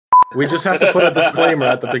We just have to put a disclaimer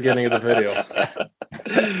at the beginning of the video.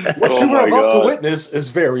 What you were about to witness is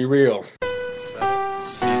very real.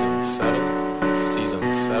 Season 7,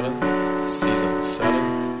 Season 7, Season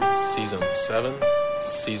 7, Season 7,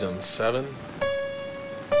 Season 7.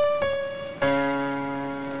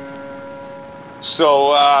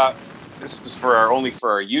 So this is only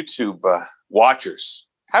for our YouTube watchers.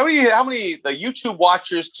 How many the YouTube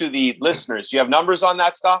watchers to the listeners? Do you have numbers on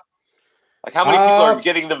that stuff? Like how many people are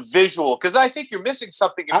getting the visual? Because I think you're missing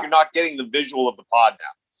something if you're not getting the visual of the pod now.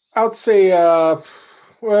 I would say, well,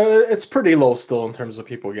 it's pretty low still in terms of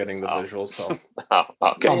people getting the visuals. So,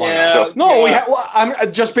 okay. Come on. So, no, we have. Well,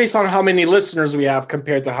 I'm just based on how many listeners we have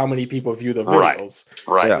compared to how many people view the videos.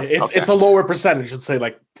 Right. Yeah. It's a lower percentage. Let's say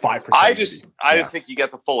like 5%. I just think you get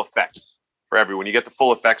the full effect for everyone. You get the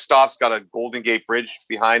full effect. Stoff's got a Golden Gate Bridge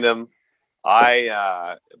behind him.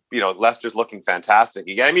 Lester's looking fantastic.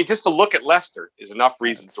 I mean, just to look at Lester is enough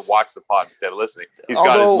reason to watch the pod instead of listening. He's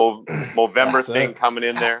got his Movember thing coming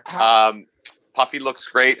in there. Puffy looks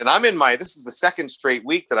great. And this is the second straight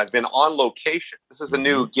week that I've been on location. This is a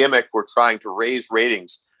new gimmick. We're trying to raise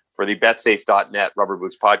ratings for the betsafe.net Rubber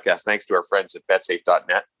Boots podcast. Thanks to our friends at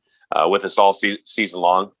betsafe.net with us all season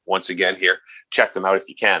long. Once again here, check them out if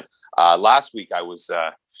you can. Last week I was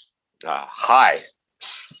high.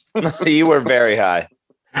 You were very high.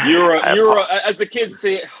 You were, as the kids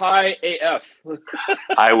say, high AF.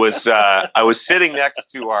 I was sitting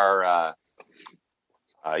next to our.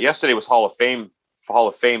 Yesterday was Hall of Fame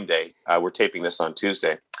Day. We're taping this on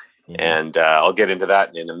Tuesday, and I'll get into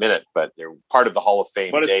that in a minute. But they're part of the Hall of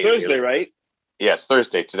Fame. But it's Thursday, right? Yeah, it's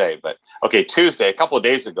Thursday today. But okay, Tuesday, a couple of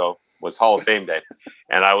days ago, was Hall of Fame Day,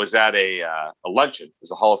 and I was at a luncheon.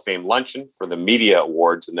 There's a Hall of Fame luncheon for the media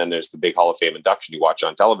awards, and then there's the big Hall of Fame induction you watch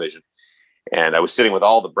on television. And I was sitting with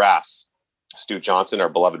all the brass: Stu Johnson, our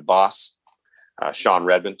beloved boss; Sean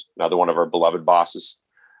Redmond, another one of our beloved bosses;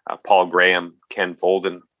 Paul Graham, Ken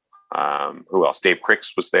Folden, who else? Dave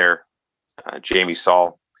Cricks was there; Jamie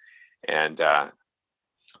Saul, and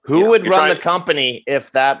who would run the company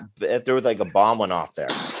if there was like a bomb went off there?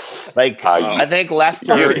 Like I think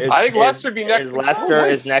Lester. Lester be next. Lester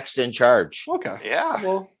is next in charge. Okay. Yeah.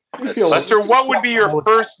 Well, Lester, what would be your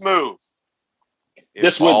first move?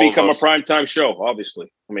 This would become a primetime show, obviously.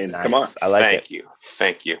 I mean, Nice. Come on. I like it.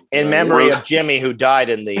 Thank you. In memory of Jimmy, who died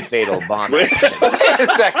in the fatal bomb. Wait a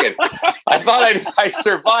second. I thought I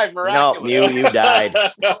survived miraculously. No, you died.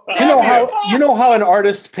 You know how an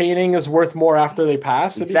artist's painting is worth more after they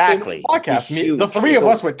pass? Exactly. Podcast. The three of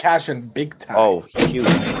us would cash in big time. Oh, huge.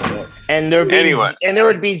 And there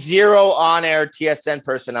would be zero on-air TSN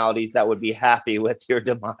personalities that would be happy with your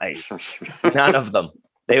demise. None of them.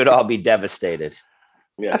 They would all be devastated.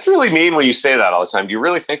 Yeah. That's really mean when you say that all the time. Do you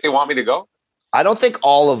really think they want me to go? I don't think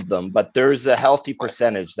all of them, but there's a healthy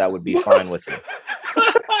percentage that would be fine with you.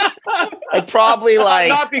 Like probably like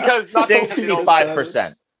not because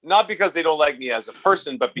 65%. Not because they don't like me as a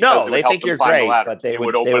person, but because they think you're great. But they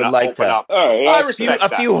would like to. Up. I respect a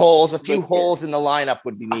few holes in the lineup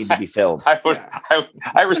would need to be filled. I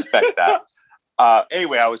respect that.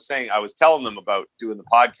 Anyway, I was telling them about doing the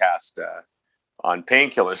podcast on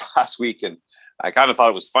painkillers last week, and I kind of thought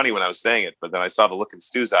it was funny when I was saying it, but then I saw the look in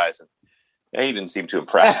Stu's eyes, and he didn't seem too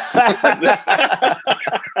impressed. I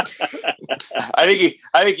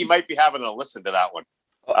think he might be having a listen to that one.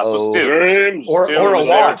 So Stu, or a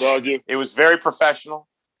watch. It was very professional,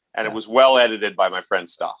 and it was well edited by my friend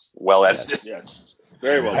Stoff. Well edited. Yes.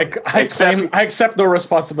 Very well. I accept no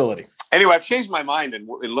responsibility. Anyway, I've changed my mind in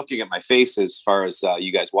looking at my face as far as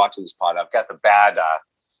you guys watching this pod. I've got the bad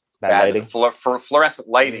lighting. Fluorescent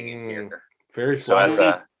lighting in here. Very so as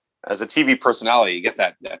a TV personality, you get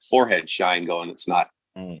that forehead shine going. It's not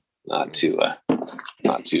too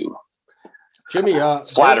Jimmy,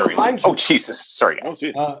 flattering. Oh Jesus! Sorry, guys.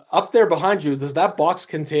 Up there behind you, does that box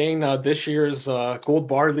contain this year's Gold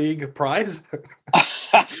Bar League prize?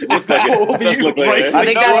 Is that what will be right?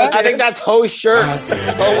 I think that's Ho's shirt.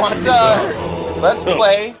 Let's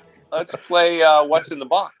play. What's in the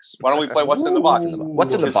box? Why don't we play What's in the Box?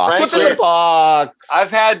 What's in the box? What's in the box?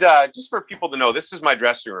 I've had, just for people to know, this is my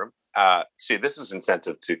dressing room. See, this is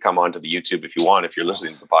incentive to come onto the YouTube if you want, if you're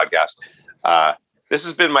listening to the podcast. This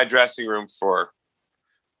has been my dressing room for,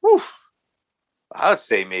 I would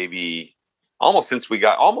say maybe since we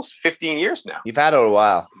got almost 15 years now. You've had it a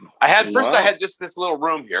while. I had just this little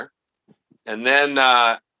room here. And then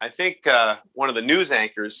I think one of the news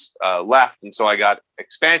anchors left, and so I got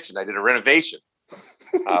expansion. I did a renovation.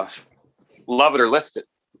 Love it or list it,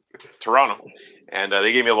 Toronto, and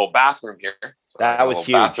they gave me a little bathroom here. So that was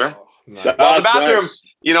huge. Bathroom. Well, the bathroom,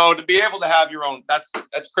 to be able to have your own, that's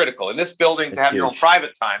critical in this building. To have your own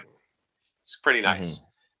private time It's pretty nice. Mm-hmm.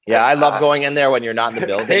 Yeah, I love going in there when you're not in the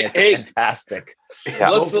building. It's fantastic. Yeah.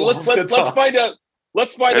 Let's find out.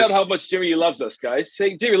 Let's find out how much Jimmy loves us, guys.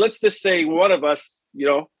 Say, Jimmy, let's just say one of us,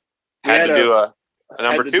 had to do a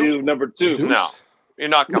number two. Number two. No, you're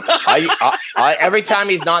not coming. I every time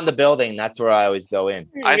he's not in the building, that's where I always go in.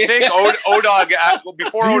 I think O-Dog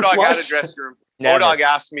before O-Dog had a dressing room. O-Dog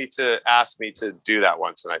asked me to do that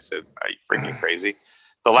once, and I said, "Are you freaking crazy?"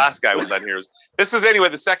 The last guy was done here. This is anyway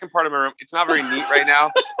the second part of my room. It's not very neat right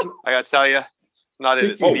now. I gotta tell you, it's not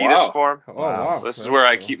in its neatest form. Oh, wow. This is where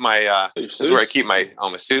I keep my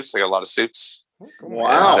all my suits. I got a lot of suits.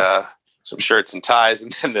 Wow. And, some shirts and ties,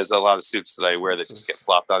 and then there's a lot of suits that I wear that just get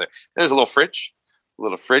flopped on there. And there's a little fridge.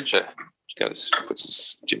 Puts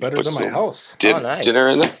better than my house. Dinner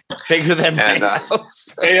in there. Bigger than my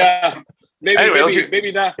house. Hey,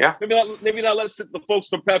 maybe not. Yeah. Maybe not. Let's the folks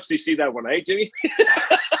from Pepsi see that one, eh, Jimmy?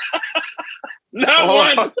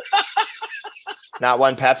 Not one. Not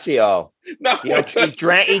one Pepsi. Oh, no.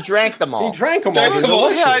 He drank them all. He drank them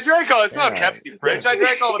all. Yeah, I drank all. It's not a Pepsi fridge. I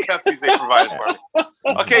drank all the Pepsis they provided for me.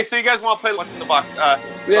 Okay, so you guys want to play What's in the Box? So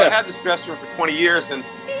I've had this dressing room for 20 years, and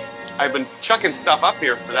I've been chucking stuff up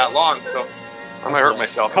here for that long, so I'm gonna hurt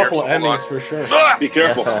myself. A couple of Emmys for sure. Be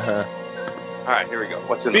careful. All right, here we go.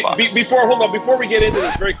 What's in the box? Before we get into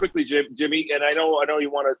this, very quickly, Jimmy, and I know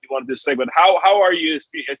you want to do this segment. How are you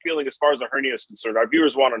feeling as far as the hernia is concerned? Our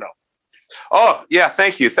viewers want to know. Oh yeah,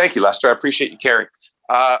 thank you, Lester. I appreciate you caring.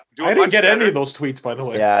 I didn't get any of those tweets, by the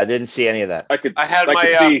way. Yeah, I didn't see any of that. I had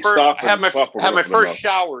my first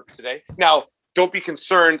shower today. Now, don't be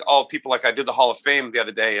concerned, all people. Like I did the Hall of Fame the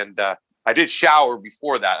other day, and I did shower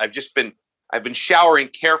before that. I've been showering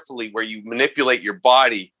carefully, where you manipulate your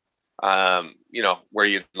body. Where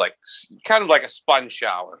you like kind of like a sponge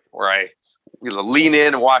shower, where I lean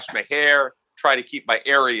in and wash my hair, try to keep my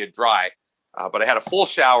area dry. But I had a full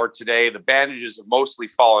shower today. The bandages have mostly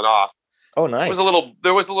fallen off. Oh, nice.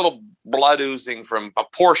 There was a little blood oozing from a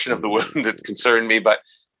portion of the wound that concerned me, but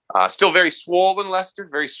still very swollen, Lester,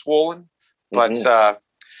 very swollen. But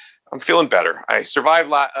I'm feeling better. I survived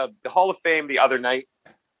the Hall of Fame the other night.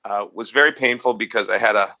 Was very painful because I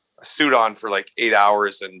had a suit on for like 8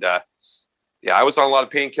 hours, and I was on a lot of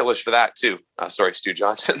painkillers for that too. Sorry, Stu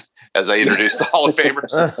Johnson, as I introduced the Hall of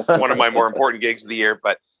Famers, one of my more important gigs of the year.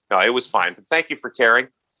 But no, it was fine. But thank you for caring.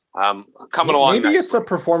 Coming along. Maybe it's a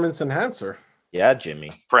performance enhancer. Yeah,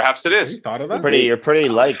 Jimmy. Perhaps it is. You thought of that? You're pretty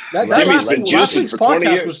light. Jimmy's been juicing for 20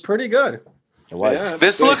 years. Was pretty good. It was. Yeah,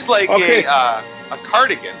 this looks like a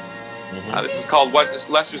cardigan. This is called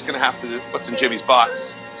Lester's going to have to do. What's in Jimmy's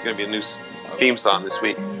box? It's going to be a new theme song this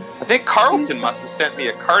week. I think Carlton must have sent me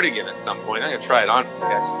a cardigan at some point. I'm going to try it on for you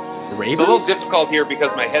guys. It's a little difficult here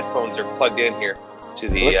because my headphones are plugged in here to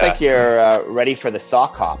the. Looks like you're ready for the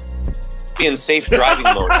sock hop. Be in safe driving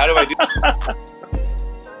mode. How do I do that?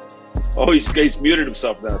 Oh, he's muted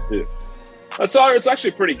himself now too. That's all. It's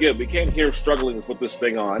actually pretty good. We came here struggling to put this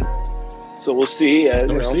thing on, so we'll see.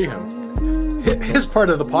 See him. His part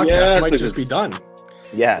of the podcast might just be done.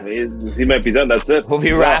 Yeah, he might be done. That's it. We'll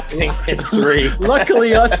be wrapping in 3.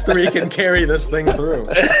 Luckily, us 3 can carry this thing through.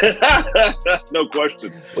 No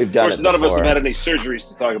question. We've done it. None of us have had any surgeries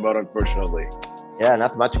to talk about, unfortunately. Yeah,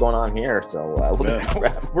 not much going on here, so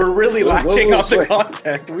we're really lacking on the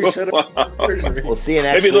content. We should have. We'll see you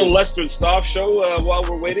next week. Maybe a little Lester and Staff show while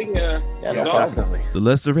we're waiting. Definitely. The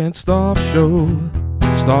Lester and Staff Show.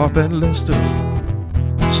 Staff and Lester.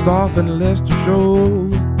 Staff and Lester Show.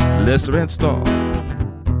 Lester and Staff.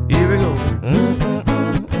 Here we go.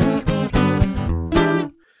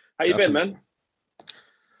 How you been, man?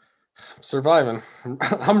 Surviving.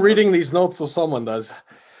 I'm reading these notes so someone does.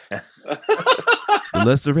 The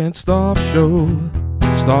Lester and Staff Show.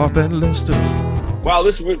 Staff and Lester. Wow,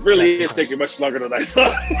 this really is taking much longer than I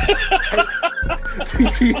thought.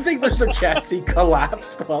 Do you think there's a chance he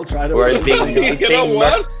collapsed while trying to? Or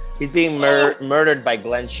he's being murdered by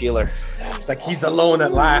Glenn Sheeler. It's like he's alone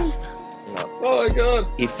at last. Oh my God!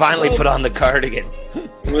 He finally put on the cardigan.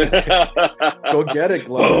 Go get it,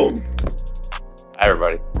 Glenn. Boom. Hi,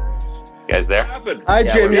 everybody. You guys there? Hi,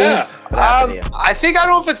 Jimmy. I think I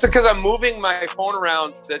don't know if it's because I'm moving my phone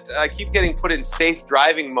around that I keep getting put in safe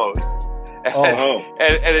driving mode.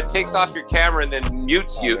 And it takes off your camera and then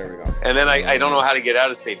mutes you. And then I don't know how to get out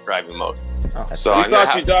of safe driving mode. So I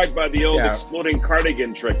thought you died by the old exploding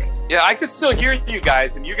cardigan trick. Yeah, I could still hear you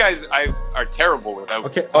guys, and you guys are terrible without.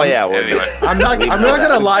 Okay. Anyway. I'm not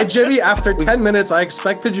gonna lie, Jimmy. After 10 minutes, I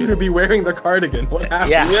expected you to be wearing the cardigan. What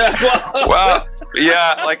happened? Yeah. Well,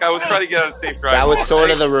 yeah. Like I was trying to get out of safe driving. That was sort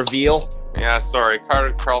of the reveal. Yeah. Sorry,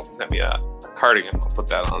 Carlton sent me a cardigan. I'll put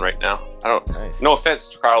that on right now. Nice. No offense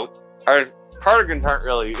to Carlton. Cardigans aren't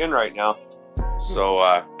really in right now. So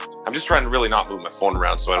I'm just trying to really not move my phone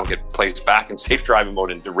around so I don't get placed back in safe driving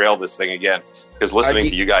mode and derail this thing again. Because listening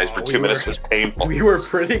to you guys for 2 minutes was painful. We were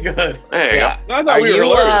pretty good. There you go. I thought we were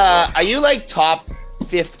hilarious. Are you like top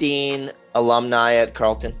 15 alumni at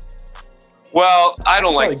Carleton? Well, I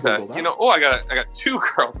don't like to, Googled, you know. Oh, I got two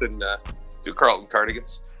Carleton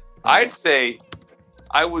cardigans. I'd say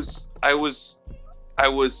I went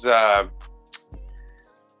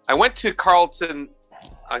to Carleton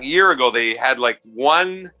a year ago. They had like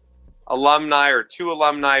one alumni or two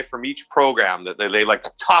alumni from each program that they like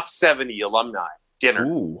the top 70 alumni dinner.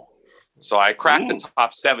 Ooh. So I cracked the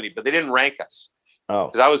top 70, but they didn't rank us. Oh,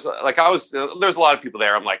 Because there's a lot of people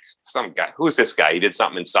there. I'm like, some guy, who's this guy? He did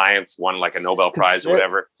something in science, won like a Nobel Prize or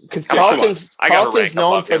whatever. because Come on, Carleton's I gotta rank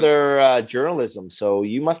known above for him. their journalism, so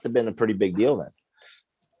you must have been a pretty big deal then.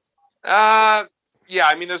 Yeah,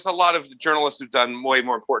 I mean, there's a lot of journalists who've done way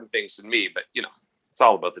more important things than me, but you know, it's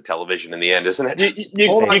all about the television in the end, isn't it? You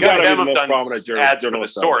Hold on, got to be Them the have most done prominent ads for the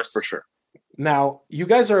journalist source. for sure. Now, you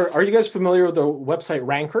guys are you guys familiar with the website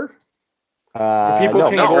Ranker? People No.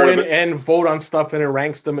 can no, go heard of in it. and vote on stuff and it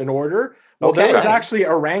ranks them in order. Well, Okay, there was nice. actually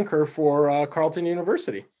a ranker for Carleton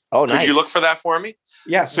University. Oh, Could nice. you look for that for me?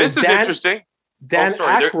 Yeah, so This is Dan, interesting. Dan Oh,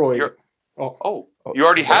 sorry, Aykroyd. you're- Oh, You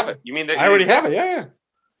already have it. You mean that I already have it. Yeah, yeah.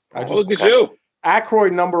 I Oh, just look at you.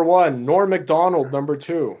 Aykroyd number 1, Norm Macdonald number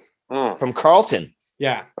 2. Hmm. From Carleton?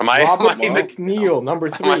 Yeah, Am I- Robert am I- McNeil number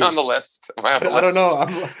 3. Am I on the list? Am I on the I don't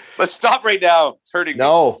list? know. Let's stop right now. It's hurting me.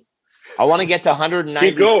 No, I want to get to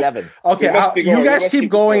 197. Okay, We must be going. you We guys must keep keep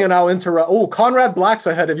going going. and I'll interrupt. Oh, Conrad Black's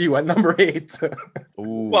ahead of you at number 8. Ooh.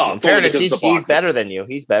 Well, In it's only fairness, because of the he's boxes. better than you.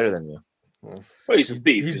 He's better than you. Oh, he's a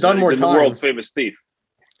thief. He's done more the time. world's famous thief.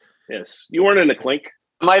 Yes, you weren't in the clink.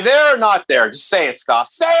 Am I there or not there? Just say it, Scott.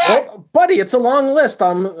 Say it. Oh, buddy, it's a long list.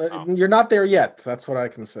 You're not there yet. That's what I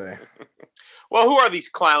can say. Well, who are these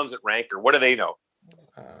clowns at Ranker? What do they know?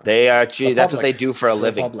 They are. Gee, that's what Republic. they do for a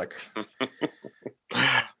living. Republic.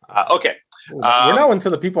 Okay. We're now into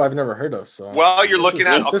the people I've never heard of. So Well, you're looking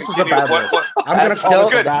at. I'll this is a continue. bad list. I'm gonna That's call this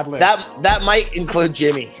still a bad list. That might include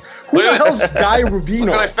Jimmy. Who the hell's Guy Look Rubino?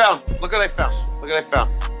 what I found. Look what I found. Look what I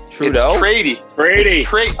found. Trudeau. It's Trady. Brady. It's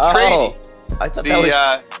Trady. Oh, I thought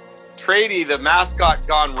that was Trady, the mascot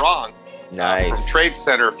gone wrong. nice. From Trade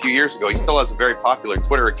Center a few years ago. He still has a very popular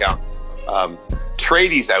Twitter account.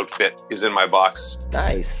 Trady's outfit is in my box.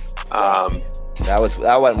 Nice. Um, That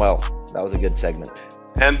went well. That was a good segment.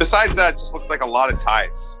 and besides that, it just looks like a lot of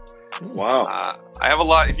ties. Wow. I have a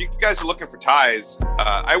lot. If you guys are looking for ties,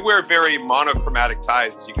 I wear very monochromatic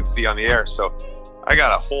ties, as you can see on the air. So I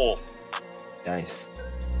got a whole Nice.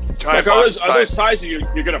 tie Like, box are those ties you're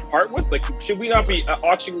going to part with? Like, should we not be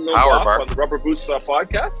auctioning those Power off bar. on the Rubber Boots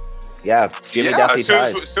podcast? Yeah, Jimmy yeah, Duffy as soon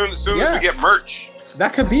ties. as Yeah. we get merch.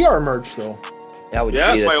 That could be our merch, though. Yeah, we Yeah,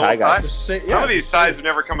 just be my the tie old guys. ties. Just say- Some yeah, of these just say- ties have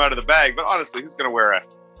never come out of the bag, but honestly, who's gonna wear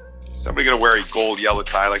somebody gonna wear a gold yellow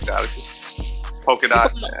tie like that? It's just polka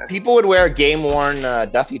dot. People would wear game worn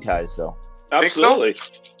Duffy ties, though. Think so? Absolutely.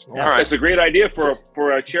 Yeah. All right, That's a great idea for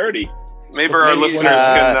a charity. maybe our Maybe, listeners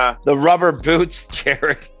can. The Rubber Boots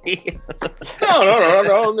charity.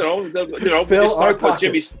 No. Fill We just our talked about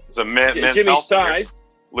Jimmy's It's a men's Jimmy's health here. size.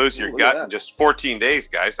 Lose your Look at gut that. in just 14 days,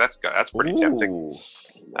 guys. That's pretty tempting. Ooh.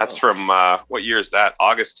 That's from what year is that?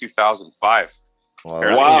 August 2005. Well,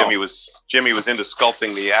 Apparently Wow. Jimmy was into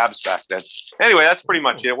sculpting the abs back then. Anyway, that's pretty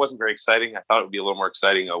much it. It wasn't very exciting. I thought it would be a little more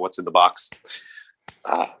exciting. What's in the box?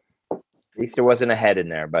 At least there wasn't a head in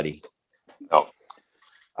there, buddy.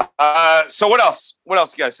 So what else? What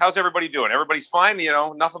else, guys? How's everybody doing? Everybody's fine. You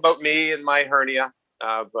know, enough about me and my hernia.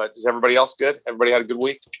 But is everybody else good? Everybody had a good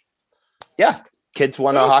week? Yeah. Kids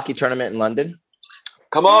won a hockey tournament in London.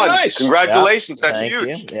 Come on. Nice. Congratulations. That's Thank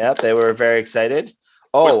huge. you. Yeah, they were very excited.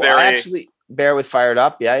 Was Oh, there Bear was fired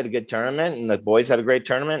up. Yeah, I had a good tournament, and the boys had a great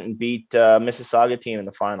tournament and beat Mississauga team in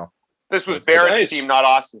the final. This was That's Barrett's nice. team, not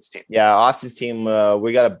Austin's team. Yeah, Austin's team.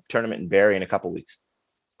 We got a tournament in Barrie in a couple weeks.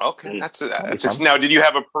 Okay, that's fun. now. Did you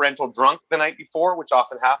have a parental drunk the night before, which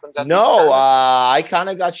often happens at these No, tournaments? I kind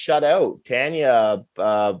of got shut out. Tanya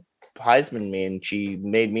Heisman me, and she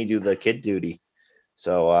made me do the kid duty.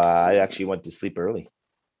 So I actually went to sleep early.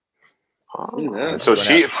 Yeah. So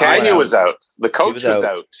Tanya was out. The coach was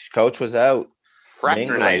out. Coach was out.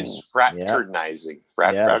 Fraternizing.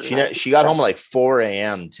 Yeah, she got home at like 4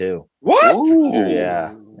 a.m. too. What? Ooh.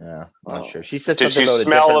 Yeah, not sure. She said Did something she about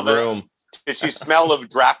smell a of different it? room. Did she smell of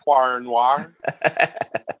Dracoir Noir?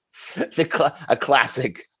 A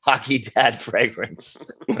classic hockey dad fragrance.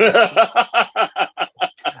 I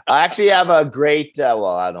actually have a great. Well,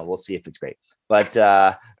 I don't know. We'll see if it's great. But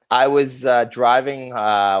I was driving.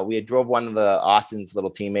 We had drove one of the Austin's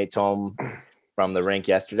little teammates home from the rink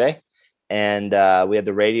yesterday, and we had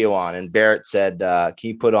the radio on, and Barrett said, "Can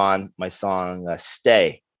you put on my song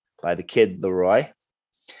Stay by the Kid Leroy?"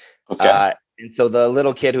 Okay. And so the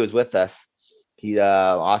little kid who was with us, he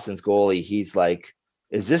Austin's goalie, he's like,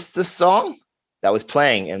 "Is this the song that was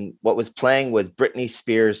playing?" And what was playing was Britney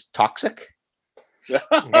Spears' Toxic.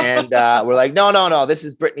 And we're like, no, this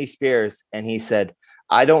is Britney Spears. And he said,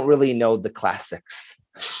 "I don't really know the classics."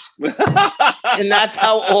 And that's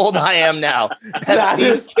how old I am now.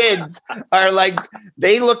 These kids are like,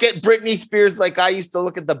 they look at Britney Spears like I used to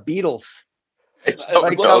look at the Beatles. It's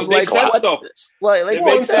like, I was like,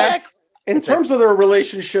 what's that? In terms of their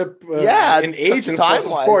relationship, in age and stuff,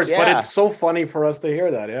 of course, but it's so funny for us to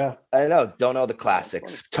hear that. Yeah, I know. Don't know the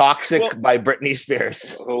classics. Toxic by Britney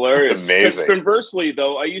Spears. Hilarious. Amazing. Conversely,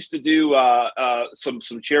 though, I used to do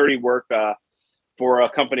some charity work for a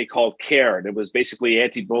company called CARE, and it was basically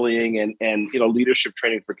anti-bullying and leadership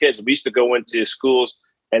training for kids. We used to go into schools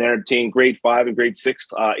and entertain grade 5 and grade 6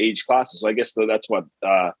 age classes. So I guess that's what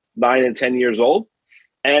 9 and 10 years old.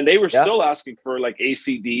 And they were still asking for like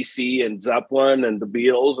AC/DC and Zeppelin and the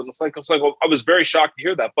Beatles. And it's like, well, I was very shocked to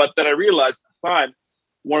hear that. But then I realized at the time,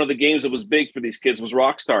 one of the games that was big for these kids was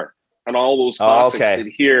Rockstar and all those classics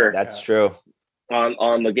they'd hear. That's true.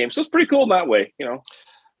 On the game. So it's pretty cool in that way,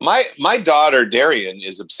 My daughter, Darian,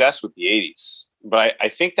 is obsessed with the 80s. But I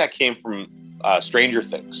think that came from Stranger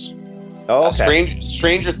Things. Oh, okay.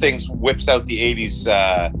 Stranger Things whips out the 80s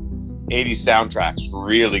soundtracks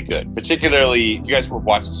really good. Particularly, you guys were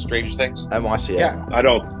watching Stranger Things? I watched it. Yeah, I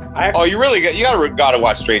don't. You really gotta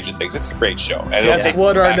watch Stranger Things. It's a great show. And that's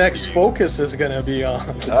what our next focus is going to be on.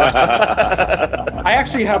 I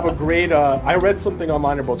actually have a great. I read something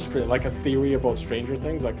online about like a theory about Stranger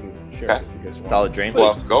Things. I can share it if you guys want. Solid dream.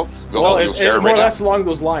 Well, go. Well, it's more or less along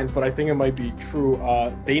those lines, but I think it might be true.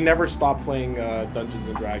 They never stopped playing Dungeons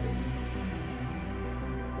and Dragons.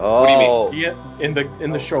 Oh, what do you mean? Yeah,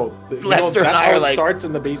 in the show. That's how it starts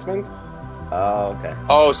in the basement. Oh, okay.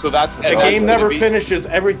 Oh, so the game never finishes.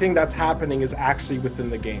 Everything that's happening is actually within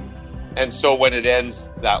the game. And so when it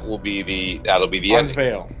ends, that'll be the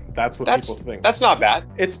unveil. Ending. That's what people think. That's not bad.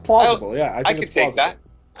 It's plausible. I can take that.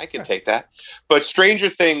 I can take that. But Stranger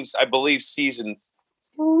Things, I believe season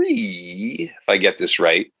 3, if I get this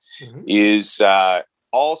right, is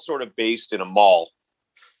all sort of based in a mall.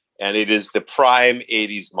 And it is the prime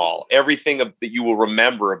 80s mall. Everything that you will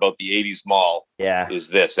remember about the 80s mall is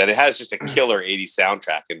this. And it has just a killer 80s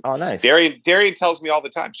soundtrack. And nice. Darian tells me all the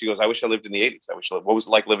time. She goes, "I wish I lived in the 80s. What was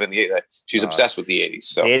it like living in the 80s?" She's obsessed with the 80s.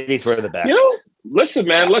 So the 80s were the best. Listen,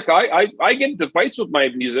 man, look, I get into fights with my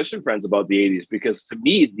musician friends about the 80s because to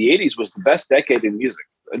me, the 80s was the best decade in music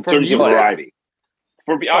in terms of variety.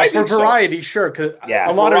 For variety, sure. Because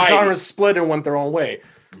a lot of genres split and went their own way.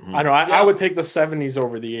 Mm-hmm. I know. I would take the 70s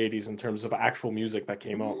over the 80s in terms of actual music that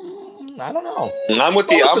came out. I don't know. I'm on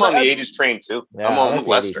the 80s train too. Yeah, I'm on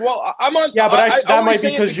Lester. Well, I'm on. Yeah, but that might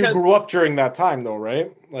be because you grew up during that time, though,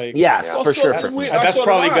 right? Like, for sure. That's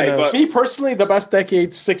probably gonna. Me personally, the best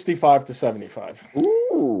decade 65 to 75.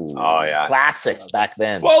 Ooh. Oh yeah. Classics back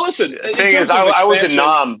then. Well, listen. The thing is, I was a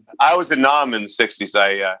nom. I was a nom in the 60s.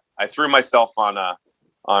 I threw myself on a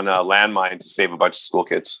landmine to save a bunch of school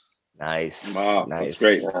kids. Nice. Wow, nice.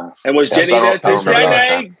 That's great. Yeah. And was Jenny there too?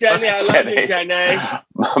 Jenny, I love you, Jenny.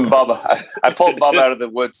 Bubba. I pulled Bubba out of the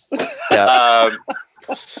woods. Yeah.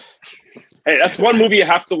 Hey, that's one movie you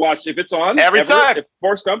have to watch. If it's on every time. If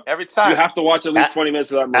Forrest Gump, every time. You have to watch at least 20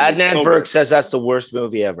 minutes of that movie. Adnan Berg says that's the worst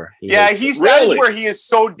movie ever. That is where he is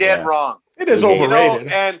so dead wrong. It is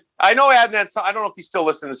overrated. And I know Adnan, I don't know if he still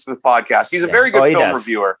listens to the podcast. He's a very good film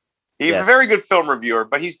reviewer. He's a very good film reviewer,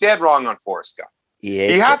 but he's dead wrong on Forrest Gump.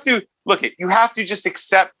 You have to just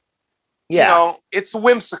accept, it's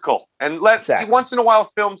whimsical. And once in a while,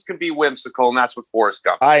 films can be whimsical, and that's what Forrest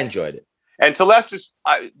Gump is. I enjoyed it. And to Lester's,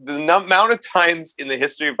 the amount of times in the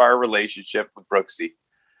history of our relationship with Brooksy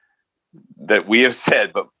that we have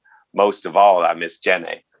said, but most of all, I miss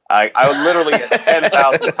Jenny. I literally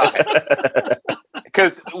 10,000 times.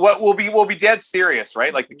 Because we'll be dead serious,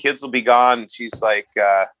 right? Like the kids will be gone, and she's like,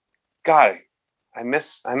 God, I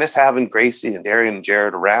miss having Gracie and Darian and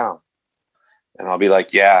Jared around. And I'll be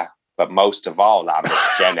like, yeah, but most of all, I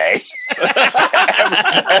miss Jenny.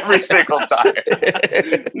 every single time.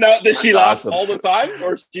 Now, does she laugh all the time?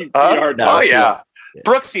 Or she yeah.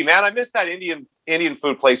 Brooksy, man, I miss that Indian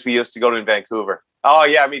food place we used to go to in Vancouver. Oh,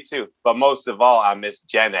 yeah, me too. But most of all, I miss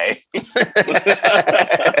Jenny.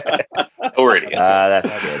 We're idiots.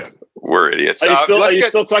 That's good. We're idiots. Are you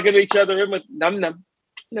still tucking each other in with num num?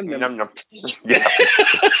 Num, num. Yeah.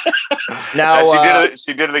 Now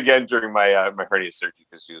she did it again during my my hernia surgery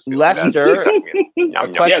because she was Lester. A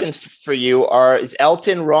question Yes. for you: is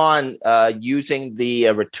Elton Ron using the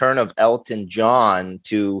return of Elton John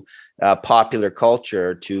to popular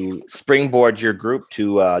culture to springboard your group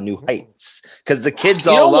to new heights? Because the kids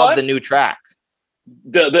all love the new track.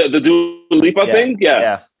 The Dua Lipa thing,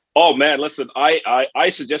 yeah. Oh man, listen, I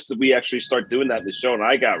suggested we actually start doing that in the show, and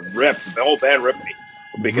I got ripped. The whole band ripped me.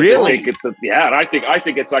 Because really? and I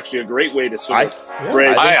think it's actually a great way to sort of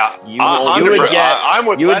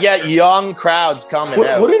you would get young crowds coming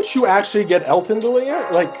out. Wouldn't you actually get Elton doing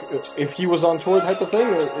it? Like if he was on tour type of thing,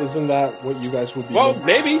 or isn't that what you guys would be Well, doing?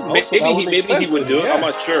 maybe he would do it. I'm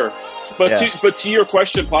not sure. But to your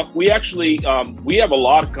question, Pop, we actually we have a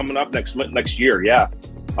lot coming up next year,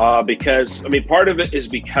 because I mean part of it is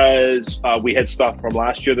because we had stuff from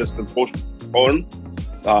last year that's been postponed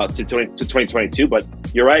to 2022, but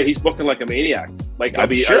you're right, he's booking like a maniac. Like I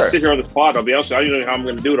sit here on this pod, I'll be honest, I don't know how I'm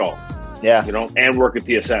going to do it all. Yeah, and work at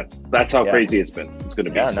TSN. That's how crazy it's been. It's going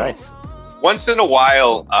to be nice. Once in a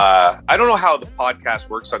while, I don't know how the podcast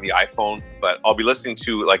works on the iPhone, but I'll be listening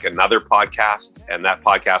to like another podcast, and that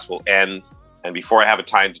podcast will end, and before I have a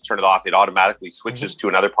time to turn it off, it automatically switches to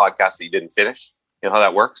another podcast that you didn't finish. You know how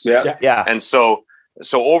that works? Yeah. And so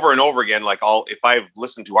over and over again, like if I've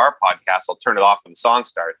listened to our podcast, I'll turn it off when the song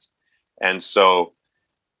starts. And so,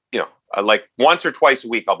 like once or twice a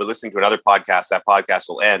week, I'll be listening to another podcast. That podcast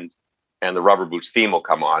will end and the Rubber Boots theme will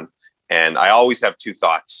come on. And I always have two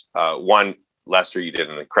thoughts. One, Lester, you did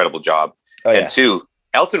an incredible job. And two,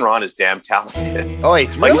 Elton Ron is damn talented. Oh,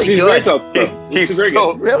 he's really good. He's so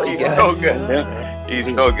good. Yeah.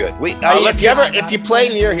 He's so good. If you play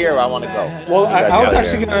near here, I want to go. Well, I was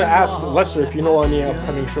actually going to ask Lester if you know any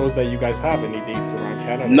upcoming shows that you guys have, any dates around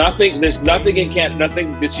Canada. There's nothing in Canada.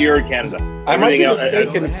 Nothing this year in Canada. I might be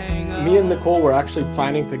mistaken. Me and Nicole were actually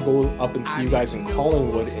planning to go up and see you guys in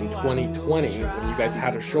Collingwood in 2020 when you guys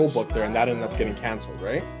had a show booked there, and that ended up getting canceled,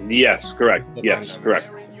 right? Yes, correct. Yes, correct.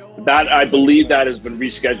 That I believe that has been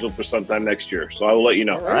rescheduled for sometime next year, so I will let you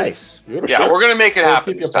know. Nice. Yeah, we're gonna make it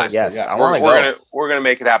happen this time. Yes, we're gonna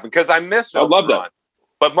make it happen because I miss Elton love that. Ron,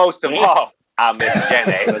 but most of all, I miss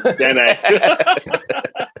Jenny.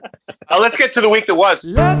 Let's get to the week that was.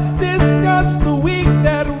 Let's discuss the week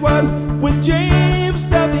that was with James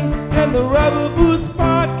Duffy and the Rubber Boots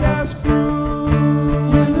Podcast crew.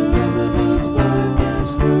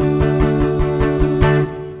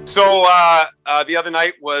 So the other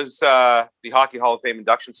night was the Hockey Hall of Fame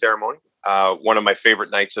induction ceremony. One of my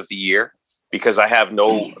favorite nights of the year because I have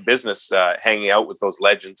no business hanging out with those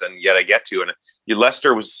legends, and yet I get to. And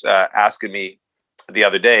Lester was asking me the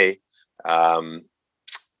other day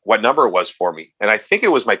what number it was for me, and I think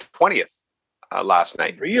it was my 20th last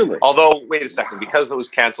night. Really? Although, wait a second, because it was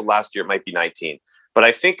canceled last year, it might be 19. But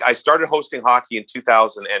I think I started hosting hockey in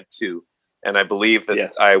 2002. And I believe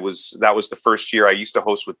that that was the first year I used to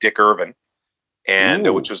host with Dick Irvin,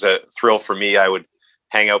 and which was a thrill for me. I would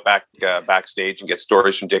hang out backstage and get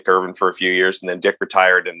stories from Dick Irvin for a few years, and then Dick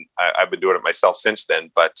retired, and I've been doing it myself since then.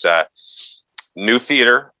 But new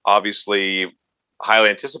theater, obviously highly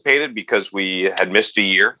anticipated because we had missed a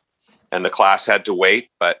year, and the class had to wait.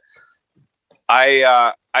 But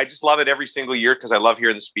I just love it every single year because I love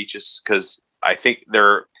hearing the speeches because I think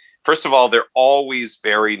they're always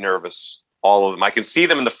very nervous. All of them. I can see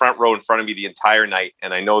them in the front row in front of me the entire night.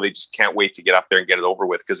 And I know they just can't wait to get up there and get it over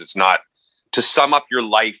with because it's not to sum up your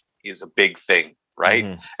life is a big thing. Right.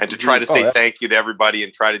 Mm-hmm. And to try to say thank you to everybody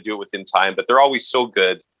and try to do it within time, but they're always so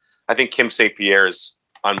good. I think Kim St. Pierre is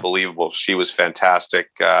unbelievable. She was fantastic.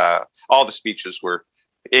 All the speeches were,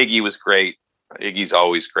 Iggy was great. Iggy's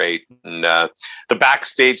always great. And the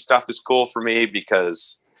backstage stuff is cool for me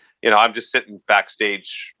because, I'm just sitting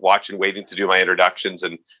backstage watching, waiting to do my introductions.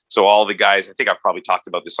 And so all the guys, I think I've probably talked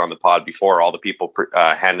about this on the pod before, all the people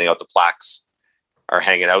handing out the plaques are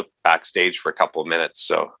hanging out backstage for a couple of minutes.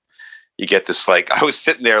 So you get this, I was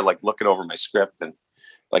sitting there looking over my script and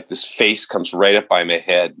this face comes right up by my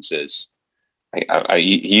head and says,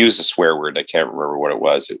 he used a swear word. I can't remember what it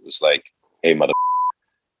was. It was like, hey, mother.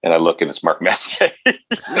 And I look and it's Mark Messier.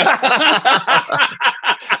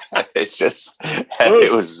 It's just,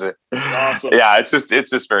 it was, awesome. Yeah, it's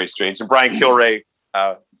just very strange. And Brian Kilray,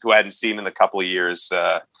 who I hadn't seen in a couple of years,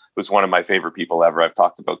 was one of my favorite people ever. I've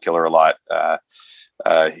talked about Killer a lot.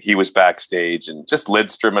 He was backstage, and just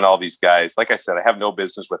Lidstrom and all these guys. Like I said, I have no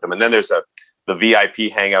business with them. And then there's the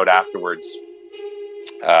VIP hangout afterwards.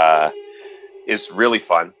 Is really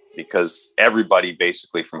fun because everybody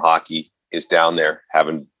basically from hockey is down there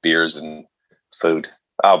having beers and food.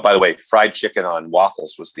 By the way, fried chicken on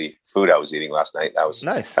waffles was the food I was eating last night. That was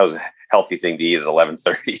nice. That was a healthy thing to eat at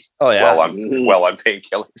 11:30. Oh yeah, while on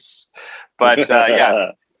painkillers. But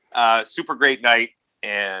super great night,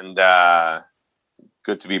 and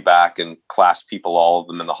good to be back and class people, all of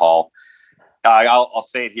them in the hall. I'll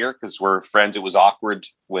say it here because we're friends. It was awkward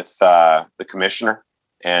with the commissioner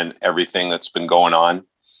and everything that's been going on.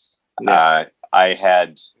 Yeah. I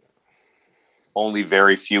had only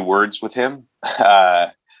very few words with him.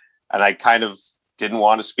 And I kind of didn't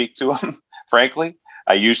want to speak to him, frankly.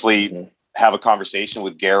 I usually have a conversation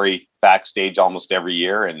with Gary backstage almost every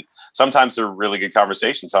year. And sometimes they're really good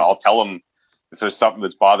conversations. I'll tell him if there's something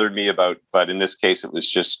that's bothered me about, but in this case, it was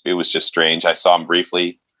just strange. I saw him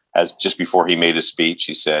briefly just before he made his speech.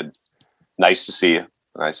 He said, "Nice to see you."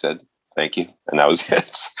 And I said, "Thank you." And that was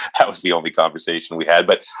it. That was the only conversation we had,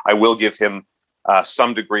 but I will give him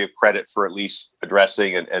some degree of credit for at least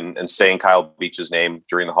addressing and saying Kyle Beach's name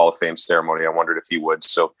during the Hall of Fame ceremony. I wondered if he would.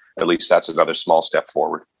 So at least that's another small step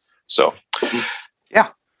forward. So yeah,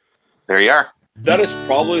 there you are. That is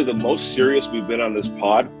probably the most serious we've been on this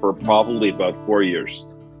pod for probably about 4 years.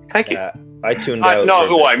 Thank you. I tuned out.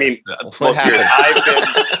 No, I mean, most years I've been,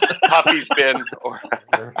 Puffy's been, or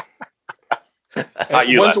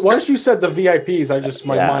once you said the VIPs,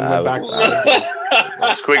 my mind went back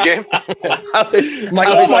to Squid Game. I'm like,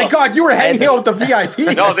 oh my God, you were hanging out with the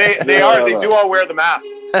VIPs. No, they are. They do all wear the masks.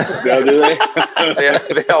 Yeah, do they?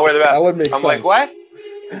 They all wear the masks. That would make I'm sense. like, what?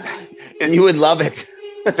 You would love it.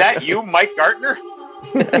 Is that you, Mike Gartner?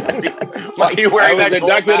 Why are you wearing that gold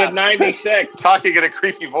inducted mask? at 96. Talking in a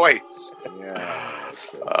creepy voice. Yeah.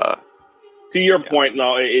 To your point,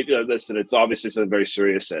 no, listen, it's obviously something very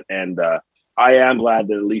serious, and I am glad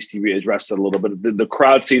that at least he addressed it a little bit. The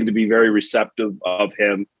crowd seemed to be very receptive of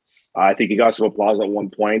him. I think he got some applause at one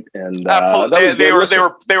point, and they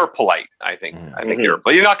were polite. I think they were.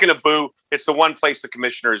 But you're not going to boo. It's the one place the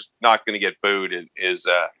commissioner's not going to get booed is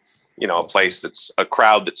a place that's a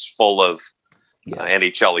crowd that's full of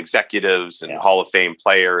NHL executives and Hall of Fame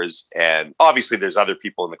players, and obviously there's other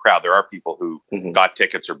people in the crowd. There are people who got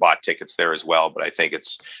tickets or bought tickets there as well, but I think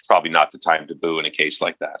it's probably not the time to boo in a case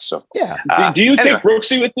like that. So yeah. Do you take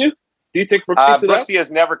Brooksy with you? Do you take Brooksy to that? Brooksy has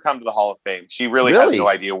never come to the Hall of Fame. She really has no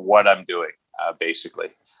idea what I'm doing. Basically,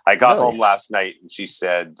 I got home last night and she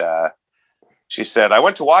said, "I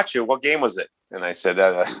went to watch you. What game was it?" And I said,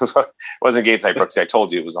 "It wasn't a game night, Brooksy. I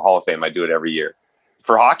told you it was the Hall of Fame. I do it every year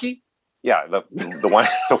for hockey." Yeah, the one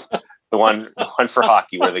for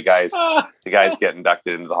hockey where the guys get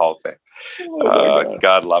inducted into the Hall of Fame.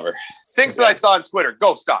 God love her. Things that I saw on Twitter.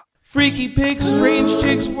 Go, stop. Freaky pigs, strange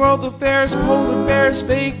chicks, world affairs, polar bears,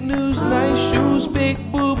 fake news, nice shoes, big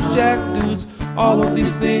boobs, jack dudes. All of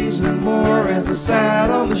these things and more as I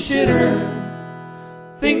sat on the shitter.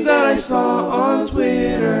 Things that I saw on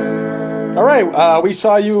Twitter. All right, we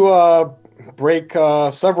saw you break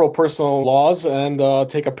several personal laws and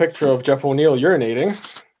take a picture of Jeff O'Neill urinating.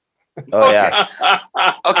 Oh yeah.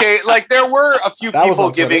 Okay, like there were a few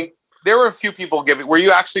people giving. There were a few people giving. Were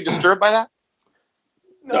you actually disturbed by that?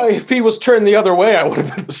 No, if he was turned the other way, I would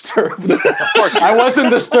have been disturbed. Of course, I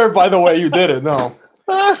wasn't disturbed by the way you did it. No.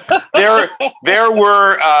 There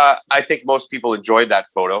were. I think most people enjoyed that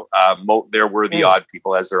photo. There were the odd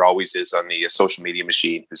people, as there always is on the social media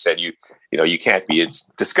machine, who said you can't be. It's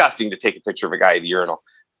disgusting to take a picture of a guy at the urinal.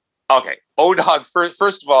 Okay, O-Dog.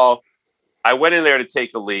 First of all, I went in there to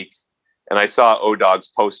take a leak, and I saw O-Dog's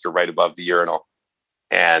poster right above the urinal,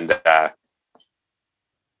 and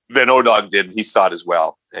then O-Dog did. He saw it as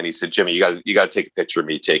well, and he said, "Jimmy, you got to take a picture of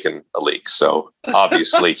me taking a leak." So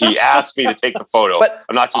obviously, he asked me to take the photo. But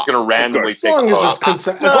I'm not just going to randomly take a photo.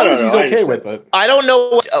 As long as he's okay with it. I don't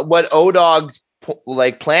know what O-Dog's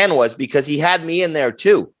plan was, because he had me in there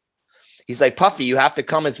too. He's like, "Puffy, you have to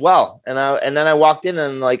come as well." And then I walked in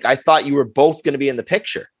and I thought you were both going to be in the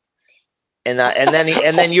picture. And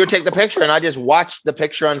then you take the picture, and I just watched the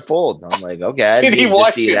picture unfold. I'm like, okay, I didn't need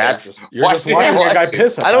to see that. You're just watching a guy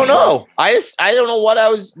piss. I don't know. I don't know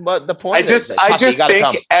what the point. I just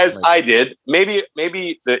think, as I did, maybe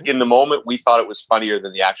in the moment we thought it was funnier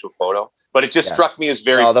than the actual photo, but it just struck me as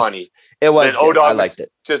very funny. It was. O-Dog liked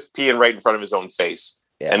it. Just peeing right in front of his own face,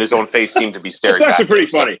 and his own face seemed to be staring. It's actually pretty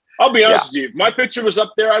funny. I'll be honest with you. If my picture was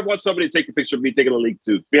up there, I'd want somebody to take a picture of me taking a leak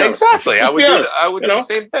too. Exactly. I would do the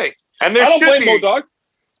same thing. And there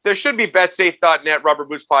should be betsafe.net Rubber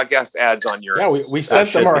Boost podcast ads on your. Yeah, we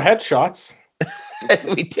sent them our headshots.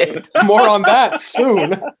 We did. More on that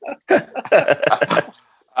soon.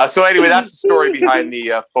 So anyway, that's the story behind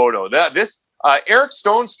the photo. Eric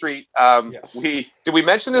Stone Street. Yes. Did we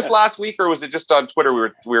mention this last week, or was it just on Twitter? We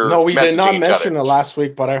were No, we did not messaging each mention other? it last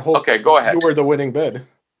week, but I hope Okay, go ahead. you were the winning bid.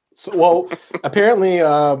 So, well, apparently,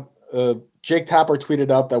 Jake Tapper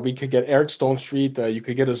tweeted out that we could get Eric Stone Street. You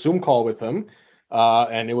could get a Zoom call with him,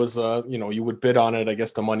 and it was you would bid on it. I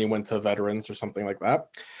guess the money went to veterans or something like that.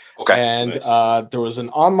 Okay. And there was an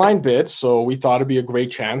online bid, so we thought it'd be a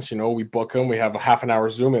great chance. We book him. We have a half an hour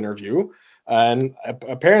Zoom interview. And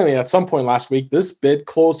apparently at some point last week, this bid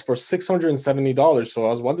closed for $670. So I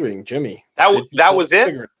was wondering, Jimmy. That was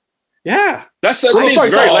it? Yeah. That's sorry,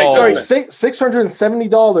 great.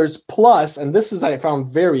 $670 plus, and this is I found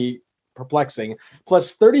very perplexing,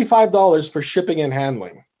 plus $35 for shipping and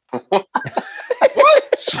handling.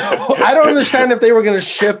 So I don't understand if they were going to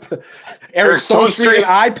ship Eric Stone Street an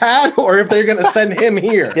iPad or if they're going to send him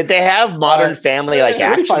here. Did they have Modern Family like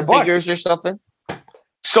action figures or something?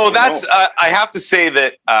 So that's I have to say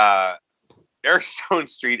that Eric Stone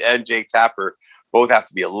Street and Jake Tapper both have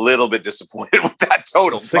to be a little bit disappointed with that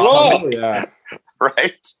total. Yeah.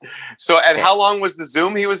 Right. So, and how long was the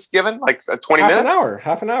Zoom he was given? Like 20 minutes?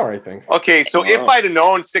 Half an hour, I think. Okay. So if I'd have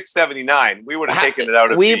known $679, we would have taken it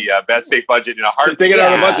out of the Bet Safe budget in a heartbeat. Take it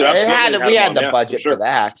out of the budget. We had the budget for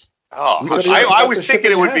that. Oh, I was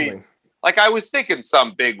thinking it would be like, I was thinking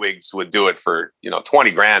some bigwigs would do it for,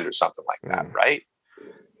 $20,000 or something like that. Right.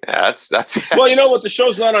 Yeah, that's well, you know what? The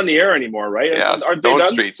show's not on the air anymore, right? Yeah, Stone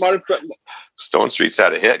Street's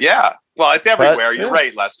had a hit. Yeah, well, it's everywhere. You're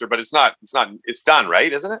right, Lester, but it's not. It's done,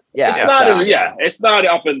 right? Isn't it? Yeah, it's not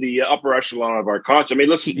up in the upper echelon of our conscience. I mean,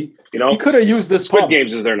 listen, he could have used this. Squid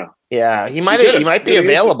Games is there now? Yeah, he might be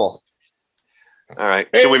available. All right,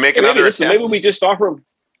 should we make another attempt? Maybe we just offer him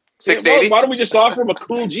 680. Why don't we just offer him a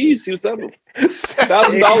cool G? See what's up?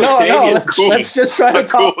 $1,000. Let's just try to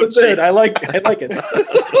top the bid. I like it.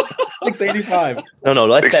 685. No,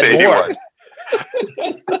 let's bet more.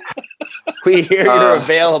 We hear you're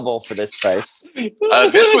available for this price.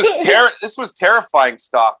 This was terrifying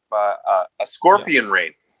stuff. A scorpion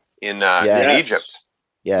rain in Egypt.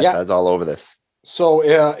 Yes, I was all over this. So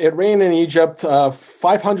it rained in Egypt.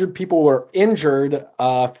 500 people were injured,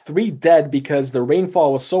 3 dead because the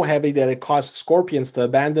rainfall was so heavy that it caused scorpions to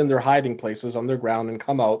abandon their hiding places underground and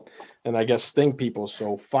come out and I guess sting people.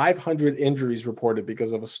 So 500 injuries reported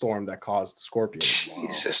because of a storm that caused scorpions.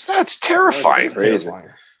 Jesus, that's terrifying. That's terrifying.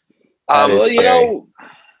 Well,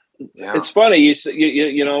 it's funny. You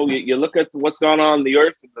look at what's gone on in the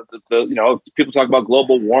earth. People talk about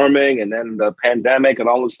global warming and then the pandemic and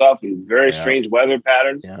all this stuff and very strange weather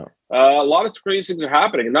patterns. Yeah. A lot of crazy things are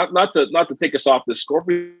happening. And not to take us off this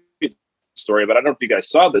scorpion story, but I don't know if you guys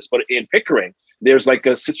saw this, but in Pickering, there's like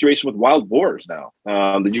a situation with wild boars now.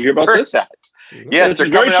 Did you hear about this? That. Yes, they're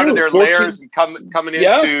coming out of their lairs and coming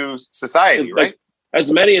into society, right? As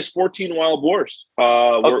many as 14 wild boars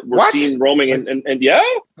were seen roaming on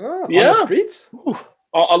the streets.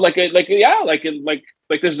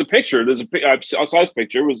 There's a picture. I saw this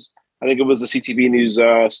picture. I think it was the CTV News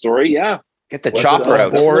story. Yeah, get the chopper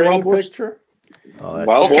out. Boring picture. Oh,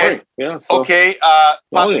 boring. Yeah. Okay,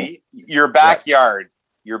 Puffy, your backyard.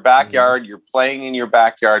 Your backyard. You're playing in your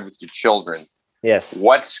backyard with your children. Yes.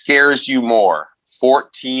 What scares you more?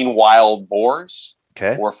 14 wild boars?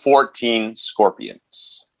 Okay. Or 14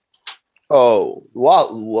 scorpions. Oh,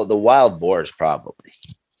 well, the wild boars probably.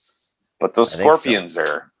 But those scorpions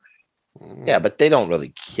are. Yeah, but they don't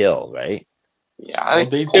really kill, right? Yeah, it'd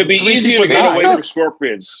be easier to get away from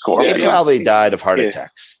scorpions. They probably died of heart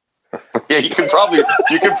attacks. Yeah, you could probably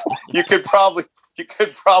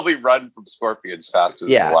run from scorpions faster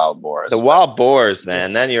than the wild boars. The wild boars,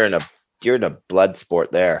 man. Then you're in a blood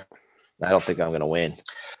sport there. I don't think I'm going to win.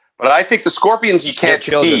 But I think the scorpions you can't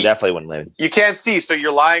see. Definitely wouldn't live. You can't see, so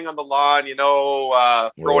you're lying on the lawn,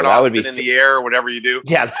 throwing Austin in the air, or whatever you do.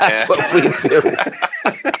 Yeah, that's what we do.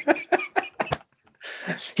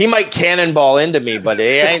 He might cannonball into me, but he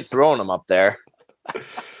ain't throwing them up there.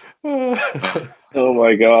 Oh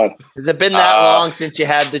my God! Has it been that long since you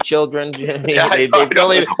had the children? Yeah, what are you doing with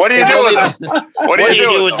them? What are you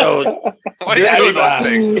doing with those? What are you doing with those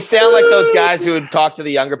things? You sound like those guys who would talk to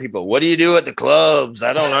the younger people. What do you do at the clubs?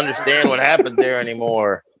 I don't understand what happens there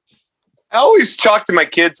anymore. I always talk to my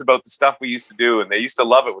kids about the stuff we used to do, and they used to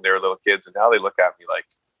love it when they were little kids, and now they look at me like,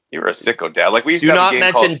 "You were a sicko, Dad." Like we used to have a game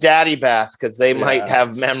mention Daddy Bath because they might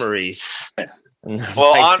have memories.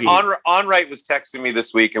 Well, Onright was texting me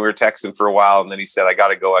this week, and we were texting for a while, and then he said, "I got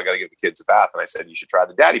to go. I got to give the kids a bath." And I said, "You should try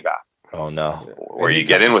the Daddy Bath." Oh no! Where you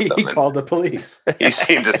get in with them. He called the police. He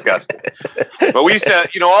seemed disgusted. But we used to,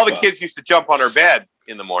 all the kids used to jump on our bed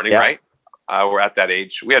in the morning, right? We're at that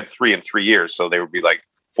age. We had 3 in 3 years, so they would be like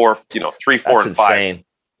 4, 3, 4, and 5.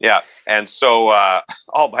 Yeah. And so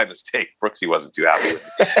all by mistake, Brooksy wasn't too happy with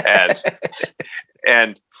me.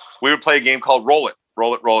 And we would play a game called Roll It,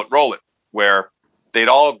 Roll It, Roll It, Roll It, where they'd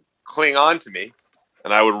all cling on to me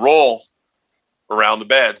and I would roll around the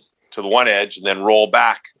bed to the one edge and then roll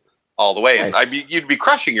back all the way. Nice. And you'd be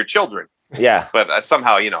crushing your children. Yeah. But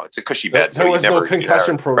somehow, it's a cushy bed. There was no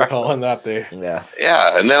concussion protocol on that day. Yeah.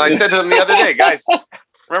 Yeah. And then I said to them the other day, guys,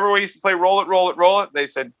 remember when we used to play Roll It, Roll It, Roll It? They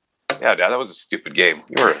said, yeah, Dad, that was a stupid game.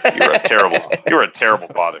 You were a terrible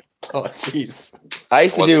father. Oh, jeez. I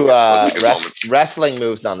used to do wrestling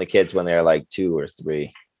moves on the kids when they were like 2 or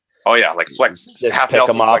 3. Oh yeah, like flex, just half pick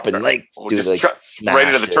them up and like do just right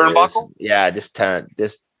into the turnbuckle. Yeah, just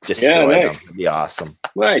destroy them. It'd be awesome.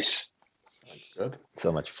 Nice. That's good.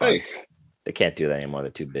 So much fun. Nice. They can't do that anymore.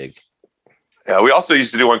 They're too big. Yeah, we also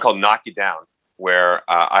used to do one called Knock You Down, where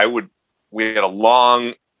we had a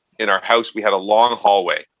long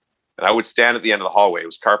hallway, and I would stand at the end of the hallway. It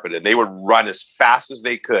was carpeted, and they would run as fast as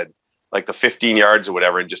they could, like the 15 yards or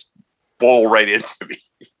whatever, and just bowl right into me.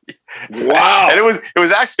 Wow. And it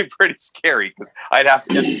was actually pretty scary because I'd have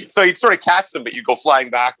to so you'd sort of catch them, but you'd go flying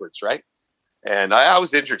backwards, right? And I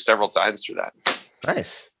was injured several times through that.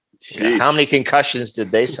 Nice. Yeah. How many concussions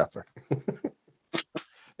did they suffer?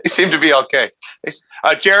 They seem to be okay.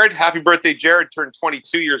 Jared, happy birthday. Jared turned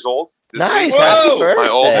 22 years old. Nice. Happy birthday. My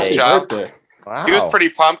oldest child. Wow. He was pretty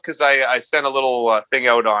pumped because I sent a little thing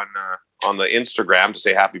out on the Instagram to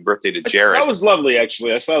say happy birthday to Jared. That was lovely,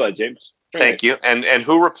 actually. I saw that, James. Thank you. And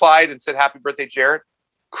who replied and said happy birthday, Jared?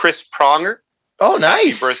 Chris Pronger. Oh,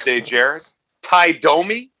 nice. Happy birthday, Jared. Ty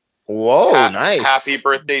Domi. Whoa, nice. Happy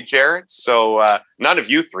birthday, Jared. So none of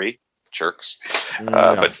you three jerks. No.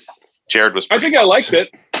 But Jared was I think I liked it.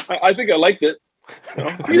 I think I liked it.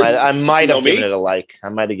 I might have given it a like. I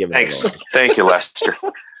might have given it a like. Thank you, Lester.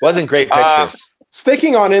 Wasn't great pictures.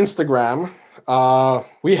 Sticking on Instagram,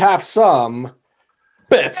 we have some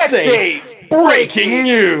BetSafe breaking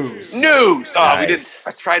news. Nice. Nice.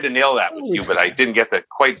 I tried to nail that with you, but I didn't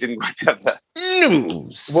quite get that.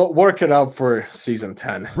 News. We'll work it out for season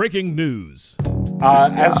 10. Breaking news.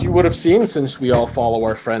 As you would have seen, since we all follow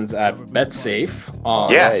our friends at BetSafe on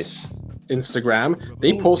Instagram,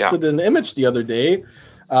 they posted an image the other day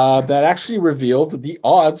that actually revealed the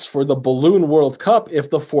odds for the Balloon World Cup if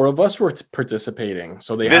the 4 of us were participating.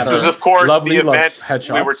 So this is, of course, the event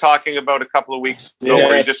we were talking about a couple of weeks ago,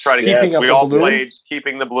 where you just try to we all played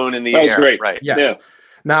keeping the balloon in the air. Great. Right. Yes. Yeah.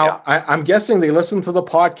 Now, I'm guessing they listened to the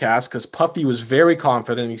podcast because Puffy was very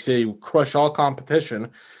confident. He said he would crush all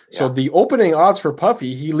competition. Yeah. So the opening odds for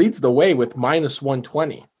Puffy, he leads the way with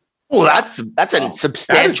 -120. Oh, that's a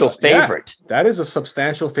substantial favorite. Yeah, that is a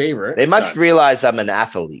substantial favorite. They must realize I'm an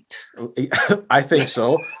athlete. I think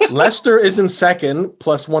so. Lester is in second,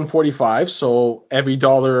 +145. So every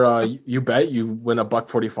dollar you bet, you win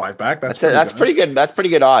 $1.45 back. That's pretty good. That's pretty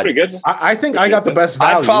good odds. Pretty good. I think I got the best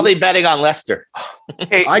value. I'm probably betting on Lester.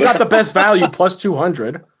 Hey, I got the best value,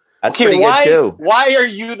 +200. That's pretty good too. Why are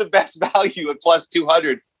you the best value at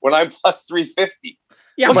 +200 when I'm +350?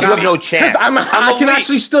 Yeah, but you have no chance. I can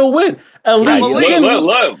actually still win.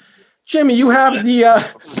 Jimmy, you have the.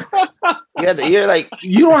 You're like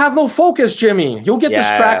you don't have no focus, Jimmy. You'll get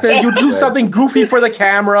distracted. You do something goofy for the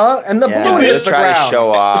camera, and the balloon hits the ground. To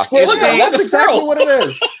show off. That's exactly what it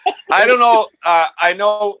is. I don't know. I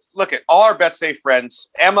know. Look at all our BetSafe friends.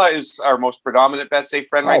 Emma is our most predominant BetSafe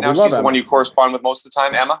friend right now. She's the one you correspond with most of the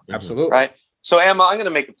time. Emma, absolutely right. So Emma, I'm going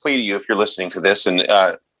to make a plea to you if you're listening to this, and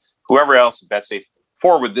whoever else at BetSafe,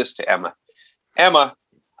 forward this to Emma. Emma,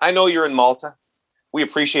 I know you're in Malta. We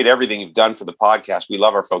appreciate everything you've done for the podcast. We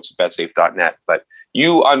love our folks at betsafe.net, but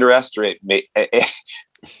you underestimate me as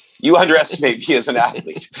an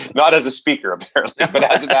athlete, not as a speaker, apparently, but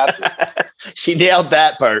as an athlete. She nailed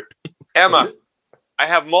that part. Emma, I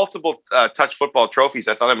have multiple touch football trophies.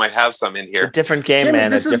 I thought I might have some in here. It's a different game, Jimmy, man.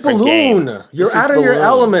 This is balloon. You're out of your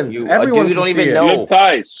element. Everyone you don't even it. know.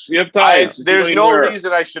 You have ties. There's no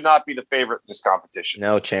reason I should not be the favorite in this competition.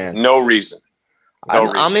 No chance. No reason.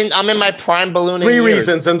 I'm in my prime ballooning 3 years.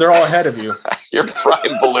 reasons, and they're all ahead of you. Your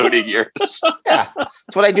prime ballooning years. Yeah,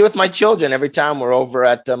 that's what I do with my children every time we're over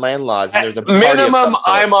at my in-laws. And there's a minimum.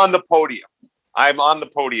 I'm on the podium. I'm on the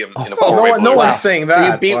podium in a four-way. No one's saying that.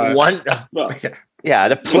 So you beat one. Yeah,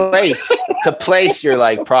 to place, you're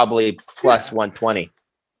like probably +120.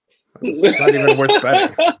 It's not even worth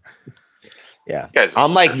betting. Yeah,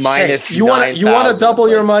 I'm like minus. Hey, you want to double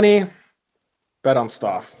your money? Bet on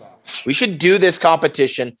stuff. We should do this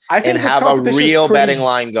competition and have a real betting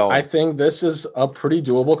line going. I think this is a pretty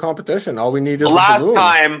doable competition. All we need is last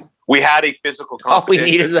time we had a physical competition. All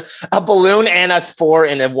we need is a balloon and us 4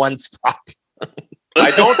 in one spot.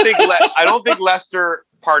 I don't think Lester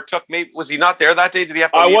partook. Maybe was he not there that day? Did he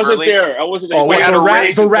have to? I leave wasn't early? there. I wasn't there. Oh, We had a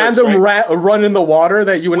race. the random run in the water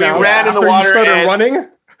that you announced. We ran in the after water you started and- running.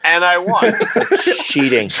 And I won.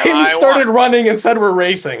 Cheating. Jamie started running and said we're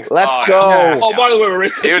racing. Let's Oh, go. yeah. Oh, by the way, we're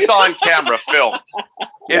racing. It's on camera, filmed.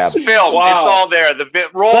 It's Yeah. filmed. Wow. It's all there.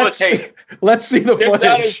 Roll the tape. Let's see the If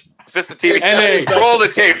that footage. is- Is this the TV? NA. Roll the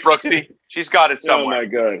tape, Brooksy. She's got it Oh somewhere. my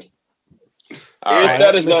god! All If right.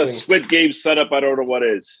 that is not a listen. Squid Game setup, I don't know what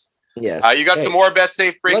is. Yes. You got some more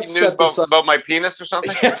BetSafe breaking let's news set this up. about my penis or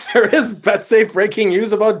something? Yeah, there is BetSafe breaking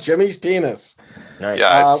news about Jimmy's penis. Nice.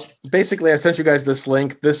 Yeah. Basically, I sent you guys this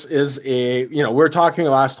link. This is we were talking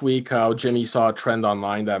last week how Jimmy saw a trend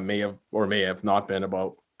online that may have not been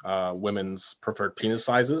about women's preferred penis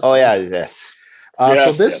sizes. Oh yeah. Yes.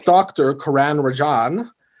 So this Yes. doctor, Karan Rajan,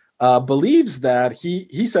 believes that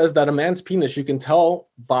he says that a man's penis, you can tell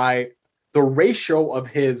by the ratio of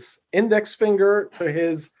his index finger to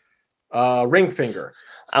his ring finger.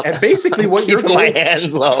 And basically what you're Keeping my going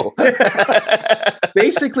hand low.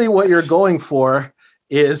 basically what you're going for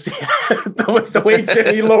is the way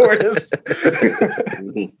Jimmy lowered his.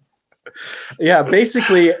 Yeah,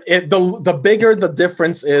 basically the bigger the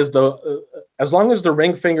difference is, as long as the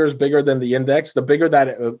ring finger is bigger than the index, the bigger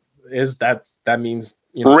that is, that means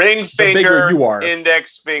Ring finger, bigger you are.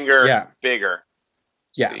 index finger, Yeah. bigger.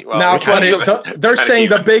 Yeah. See, well, now which one's they're kinda saying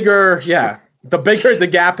even. the bigger the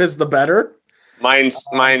gap is, the better. Mine's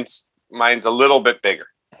a little bit bigger.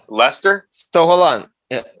 Lester? So hold on.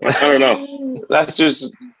 I don't know.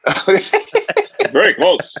 Lester's Very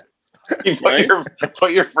close. you put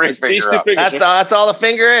your ring It's these finger two up. fingers. That's all the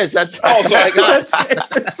finger is. That's Oh, sorry. I got.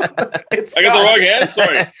 It's I got the wrong hand.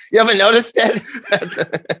 Sorry. You haven't noticed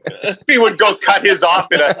it? He would go cut his off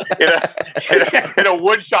in a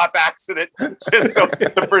wood shop accident just so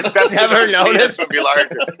the perception Never of his penis noticed. would be larger.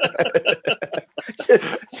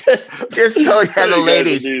 just so the You guys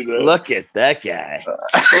ladies would need that. look at that guy.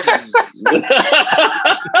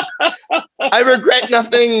 I regret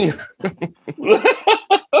nothing.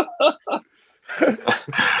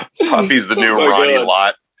 Puffy's the new Oh my Ronnie God.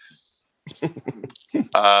 Lott.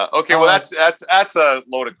 Okay, well that's a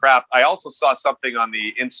load of crap. I also saw something on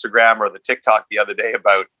the Instagram or the TikTok the other day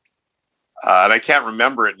about, and I can't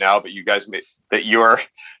remember it now, but you guys made that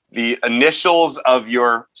the initials of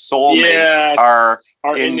your soulmate Yes. are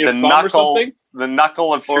in in your the thumb or knuckle, something? the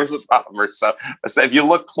knuckle of Or your is it- thumb or so. So if you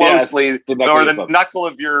look closely, the knuckle or of the your thumb. knuckle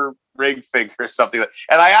of your ring finger or something.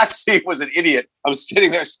 And I actually was an idiot. I was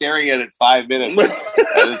sitting there staring at it 5 minutes,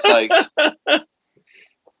 and it's like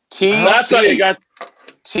That's how you got.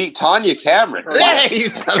 Tanya Cameron. Hey, you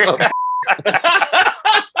son of a.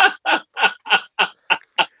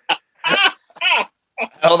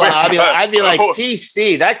 Hold on, I'd be like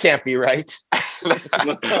TC. That can't be right.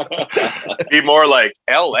 Be more like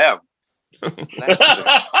LM.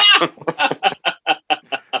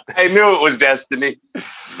 I knew it was destiny.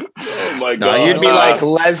 Oh my No, god! you'd be like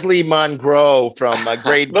Leslie Monroe from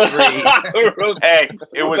grade 3. Hey,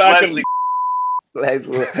 it was Back Leslie.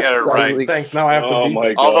 Get it right. Thanks. Now I have to Oh beat my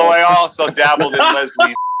you. god! Although I also dabbled in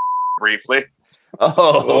Leslie's briefly.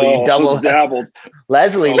 Oh, you doubled. dabbled.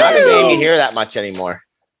 Leslie, Oh, not a no. name you hear that much anymore.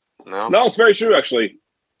 No, No, it's very true. Actually,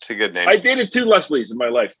 it's a good name. I dated 2 Leslies in my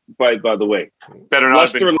life. By the way, Better not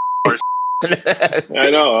have Lester been. and I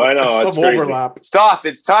know. It's Some crazy. overlap. Stop.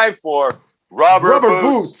 It's time for Rubber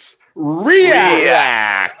Boots.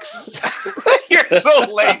 Reacts. You're so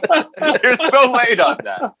late. You're so late on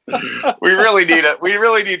that. We really need it. We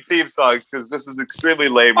really need theme songs because this is extremely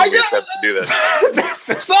lame when we attempt to do this.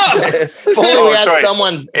 Stop! If only Oh, we had sorry.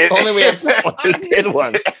 someone. If only we had someone who did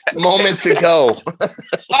one moments ago.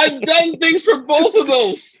 I've done things for both of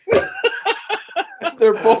those.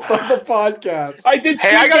 They're both on the podcast. I did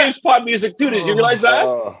Hey, I Street gotta- Games pop music too. Did you realize that?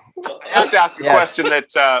 Oh. I have to ask a Yes. question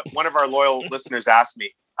that one of our loyal listeners asked me.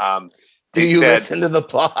 Do They you said- listen to the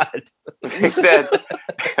pod? They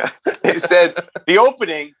said the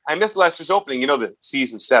opening. I missed Lester's opening. You know, the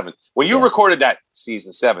season 7. When you Yeah. recorded that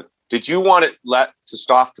season 7, did you want it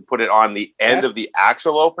to put it on the end of the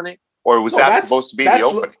actual opening, or was No, that that's- supposed to be that's the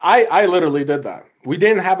opening? I literally did that. We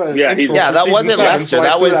didn't have a Yeah, intro Yeah, for that season wasn't 7, Lester. so I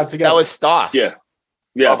That threw was together. Stoff. Yeah.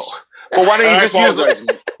 Yes. Oh. Well, why don't I you just use? apologize.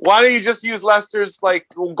 Why don't you just use Lester's? Like,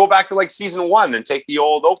 go back to like season 1 and take the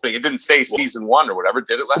old opening. It didn't say season 1 or whatever,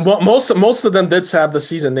 did it, Lester? Well, most of them did have the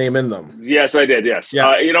season name in them. Yes, I did. Yes.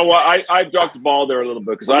 Yeah. You know what? I dropped the ball there a little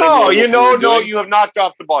bit because I No, didn't know you have not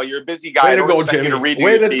dropped the ball. You're a busy guy. Way I to don't go, expect Jimmy. you to read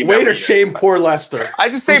Way the to theme way every to year. shame poor Lester. I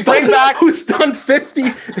just say Who's bring done- back. who's done 50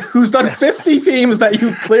 themes that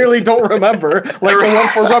you clearly don't remember, like the one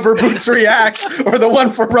for Rubber Boots Reacts or the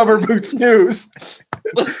one for Rubber Boots News.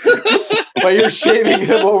 But you're shaming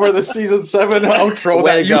him over the season 7 outro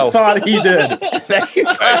Way that to you go. thought he did. That you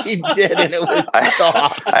thought he did, and it was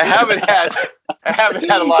soft. I haven't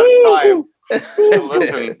had a lot of time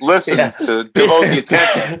to listen to devote the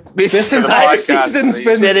attention. This entire podcast. season's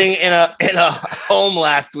been Sitting in a home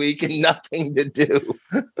last week and nothing to do.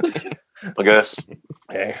 Look at this.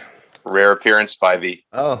 Hey. Rare appearance by the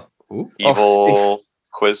evil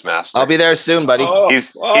Quizmaster. I'll be there soon, buddy.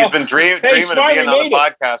 He's been dreaming of being on the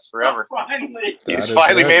podcast forever. He's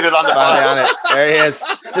finally made it on the podcast. There he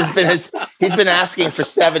is. He's been asking for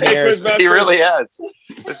 7 years. He really has.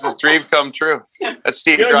 This is dream come true. That's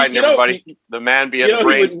Steve Dryden, everybody. The man behind the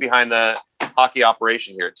brains behind the hockey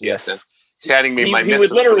operation here at TSN. Yes. He's handing me my missive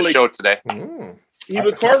for the show today. He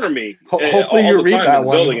would corner me. Hopefully you read that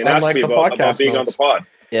one and ask me about being on the pod.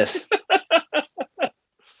 Yes. That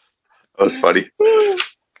was funny.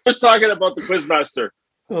 Just talking about the Quizmaster.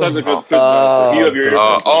 You have your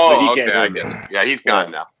okay. I get it. Yeah, he's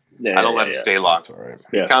gone now. I don't let him stay long. Right.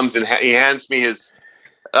 He comes and he hands me his.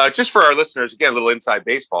 Just for our listeners, again, a little inside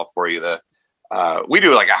baseball for you. We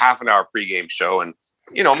do like a half an hour pregame show, and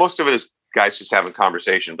most of it is guys just having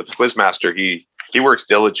conversation. But the Quizmaster, he works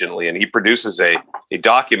diligently, and he produces a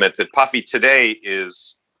document that Puffy today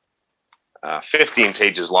is 15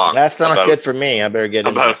 pages long. That's not good for me. I better get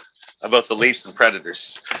about the Leafs and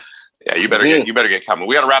Predators. Yeah, you better get coming.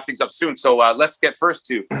 We got to wrap things up soon. So let's get first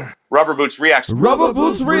to Rubber Boots Reacts. Rubber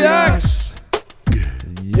Boots Reacts.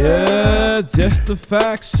 Yeah, just the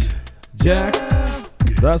facts, Jack.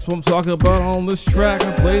 That's what I'm talking about on this track.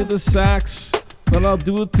 I play the sax, and I'll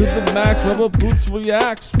do it to the max. Rubber Boots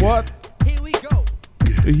Reacts. What? Here we go.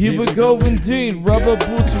 Here we go indeed. Rubber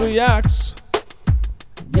Boots Reacts.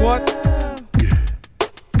 What?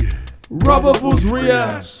 Rubber Boots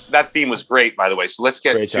Reacts. That theme was great, by the way. So let's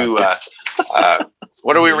get to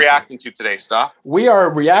what are we reacting to today, Stoff? We are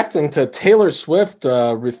reacting to Taylor Swift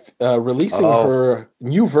releasing her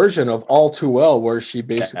new version of All Too Well, where she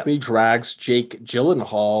basically drags Jake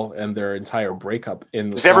Gyllenhaal and their entire breakup in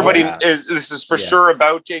the song. This is for sure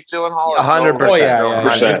about Jake Gyllenhaal? 100%. Oh, yeah,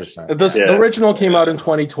 100%. The original came out in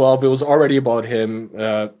 2012. It was already about him.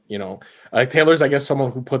 Taylor's, I guess,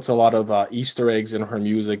 someone who puts a lot of Easter eggs in her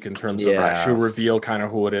music in terms of she'll reveal kind of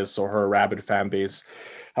who it is. So her rabid fan base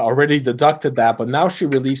already deducted that, but now she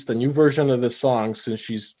released a new version of this song since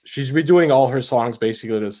she's redoing all her songs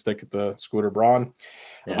basically to stick to Scooter Braun.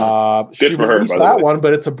 She released that one,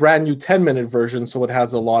 but it's a brand new 10-minute version, so it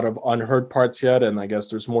has a lot of unheard parts yet, and I guess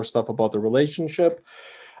there's more stuff about the relationship.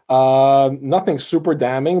 Nothing super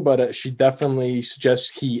damning, but she definitely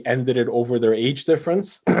suggests he ended it over their age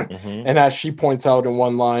difference. And as she points out in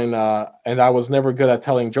one line, and I was never good at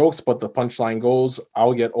telling jokes, but the punchline goes,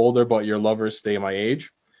 I'll get older, but your lovers stay my age.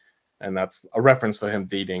 And that's a reference to him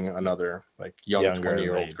dating another younger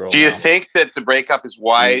 20-year-old girl. Do you think that the breakup is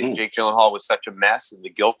why Jake Gyllenhaal was such a mess and the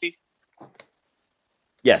guilty?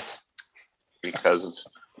 Yes. Because of...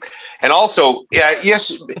 And also,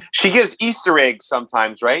 yes, she gives Easter eggs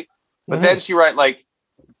sometimes, right? But then she do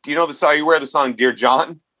you know the song? You wear the song "Dear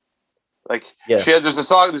John"?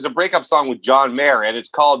 There's a breakup song with John Mayer, and it's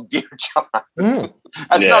called "Dear John."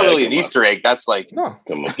 That's not really an Easter egg. That's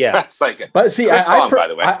that's like a good song, by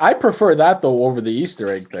the way. I prefer that though over the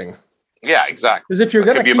Easter egg thing. Yeah, exactly. Because if you're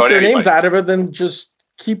gonna keep their names out of it, then just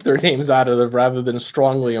keep their names out of it rather than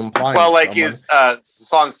strongly implying. Well, his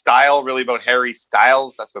song "Style" really about Harry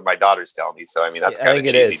Styles. That's what my daughters tell me. So I mean, that's kind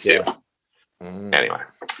of cheesy too. Anyway,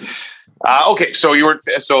 okay. So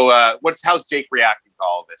how's Jake reacting to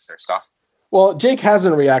all of this stuff? Well, Jake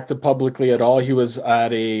hasn't reacted publicly at all. He was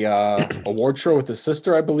at a award show with his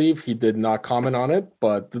sister, I believe. He did not comment on it,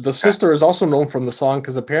 but the sister is also known from the song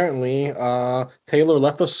because apparently Taylor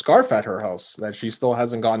left a scarf at her house that she still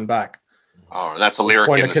hasn't gotten back. Oh, and that's a lyric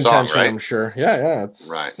in the song, right? I'm sure. Yeah, it's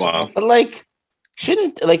right. Wow. But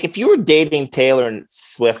if you were dating Taylor and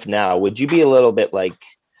Swift now, would you be a little bit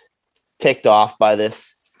ticked off by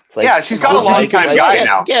this? She's got a long-time guy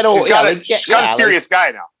now. She's got a serious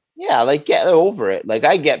guy now. Yeah, get over it.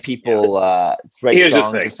 I get people write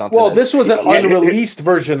songs or something. Well, this was an unreleased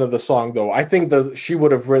version of the song, though. I think she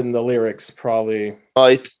would have written the lyrics probably.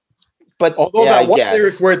 But although that one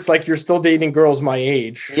lyric where it's you're still dating girls my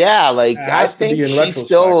age. Yeah, I think she's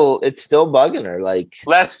still bugging her.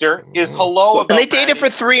 Lester is hello about. And they dated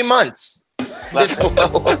for 3 months. Lester,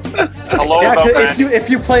 hello yeah, about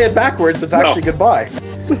if you play it backwards, it's actually goodbye.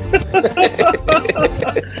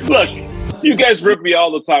 Look, you guys rip me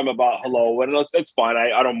all the time about hello, and it's fine.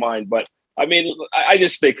 I don't mind, but I mean, I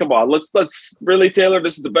just think, come on, let's really, Taylor,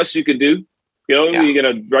 this is the best you can do. You're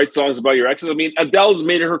gonna write songs about your exes. I mean, Adele's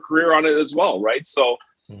made her career on it as well, right? So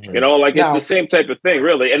You know, like it's the same type of thing,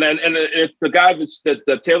 really. And if the guy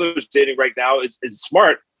that Taylor's dating right now is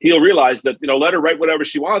smart, he'll realize that, you know, let her write whatever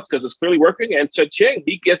she wants because it's clearly working. And cha-ching,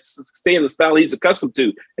 he gets to stay in the style he's accustomed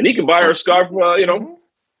to, and he can buy her a scarf, you know,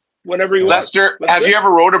 whenever he wants. Lester, have you ever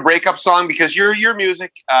wrote a breakup song? Because your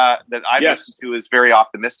music that I listen to is very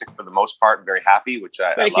optimistic for the most part and very happy, which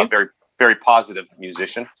I love. Very, very positive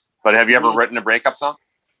musician. But have you ever written a breakup song?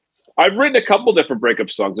 I've written a couple different breakup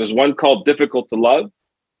songs. There's one called "Difficult to Love."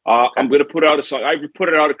 I'm going to put out a song. I put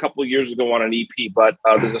it out a couple of years ago on an EP, but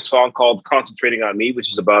there's a song called "Concentrating on Me,"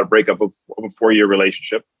 which is about a breakup of a 4-year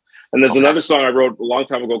relationship. And there's another song I wrote a long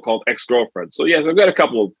time ago called "Ex-Girlfriend." So yes, I've got a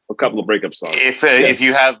couple of breakup songs. If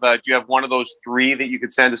you have, do you have one of those 3 that you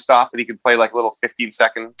could send to Stoff and he can play like a little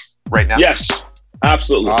 15-second right now? Yes,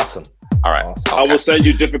 absolutely. Awesome. All right. Awesome. I will send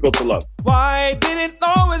you "Difficult to Love." Why did it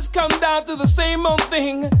always come down to the same old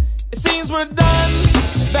thing? It seems we're done,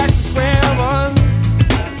 back to square one.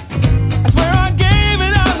 I swear I gave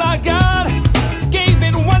it all I got, gave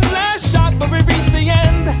it one last shot, but we reached the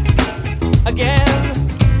end again.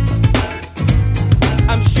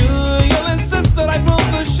 I'm sure you'll insist that I pulled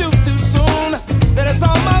the chute too soon, that it's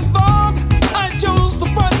all my fault, I chose to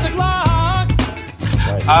punch the clock.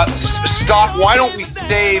 Scott, why don't we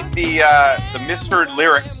save the misheard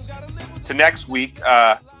lyrics to next week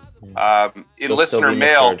in listener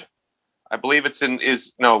mail? Misheard. I believe it's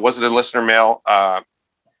was it in listener mail?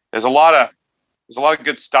 There's a lot of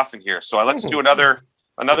good stuff in here. So let's do another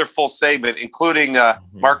full segment, including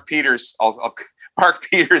Mark Peters. Mark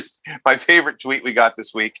Peters, my favorite tweet we got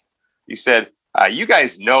this week. He said, "You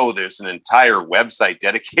guys know there's an entire website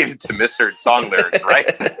dedicated to misheard song lyrics,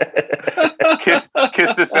 right?"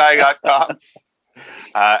 KissThisGuy.com.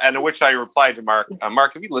 And to which I replied to Mark,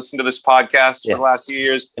 "Mark, have you listened to this podcast for the last few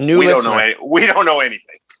years? We don't know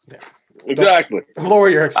anything." Yeah. Exactly. Lower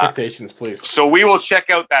your expectations, please. So we will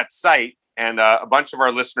check out that site, and a bunch of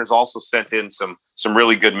our listeners also sent in some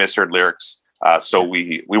really good misheard lyrics. So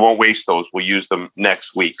we won't waste those. We'll use them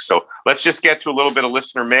next week. So let's just get to a little bit of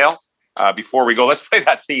listener mail before we go. Let's play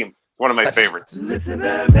that theme. It's one of my favorites.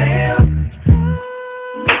 Listener mail.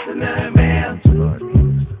 Listener mail.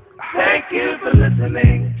 Thank you for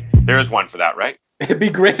listening. There is one for that, right? It'd be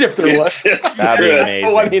great if there was. That'd be amazing. That's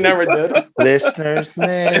the one he never did. Listeners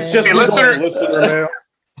mail. It's just listener mail.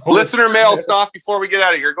 Listener mail stuff before we get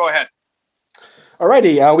out of here. Go ahead.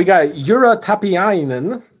 Alrighty, we got Yura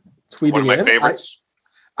Tapiainen tweeting in. One of my favorites.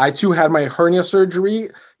 I too had my hernia surgery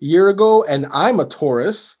a year ago, and I'm a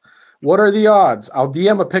Taurus. What are the odds? I'll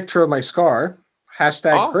DM a picture of my scar. #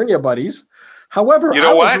 hernia buddies. However, you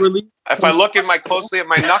know what? If I look closely at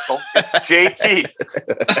my knuckle, it's JT.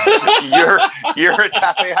 You're a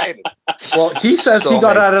Tapiainen. Well, he says he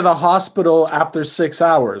got out of the hospital after 6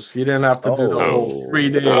 hours. He didn't have to do the whole 3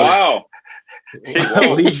 days. Wow.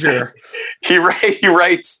 Leisure. He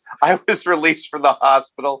writes, "I was released from the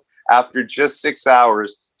hospital after just 6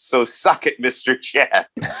 hours. So suck it, Mr. Chan."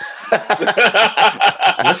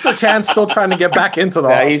 Mr. Chan's still trying to get back into the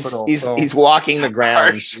hospital. He's walking the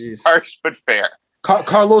ground. Harsh but fair.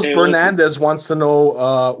 Carlos Bernandez wants to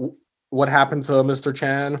know what happened to Mr.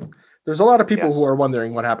 Chan. There's a lot of people who are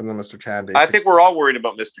wondering what happened to Mr. Chan. Basically. I think we're all worried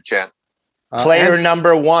about Mr. Chan. Player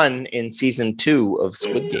number 1 in season 2 of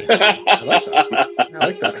Squid Game. I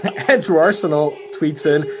like that. Andrew Arsenal tweets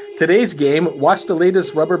in, "Today's game, watch the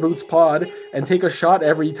latest Rubber Boots pod and take a shot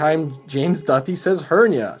every time James Duthie says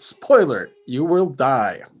hernia. Spoiler, you will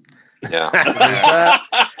die." Yeah. That.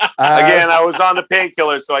 Again, I was on the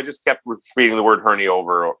painkiller, so I just kept repeating the word hernia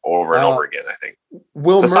over and over again, I think.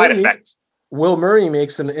 It's a side effect. Will Murray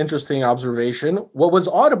makes an interesting observation. What was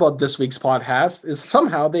odd about this week's podcast is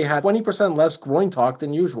somehow they had 20% less groin talk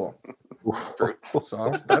than usual.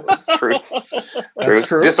 So that's truth.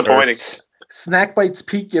 True. Disappointing. Snack Bites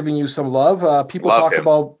Pete giving you some love. People talk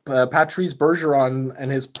about Patrice Bergeron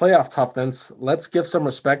and his playoff toughness. Let's give some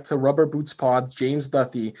respect to Rubber Boots Pod's James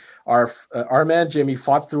Duthie. Our man Jimmy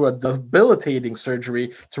fought through a debilitating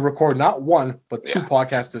surgery to record not one, but 2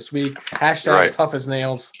 podcasts this week. # tough as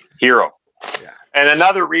nails. Hero. Yeah. And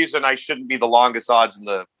another reason I shouldn't be the longest odds in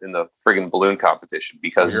the friggin' balloon competition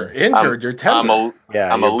because you're injured. You're tender.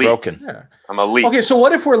 I'm elite. Broken. Yeah. I'm elite. Okay, so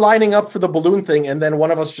what if we're lining up for the balloon thing and then one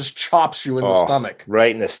of us just chops you in the stomach?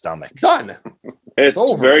 Right in the stomach. Done. It's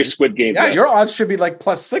over. Very Squid Game. Yeah, your odds should be like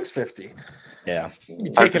plus 650. Yeah.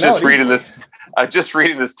 I'm just reading this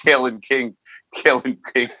Kalen King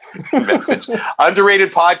message.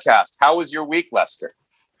 Underrated podcast. How was your week, Lester?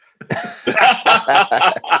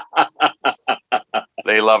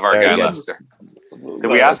 They love our guy, Lester.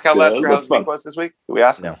 Did we ask how Lester's week was this week? Did we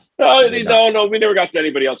ask him? No. We never got to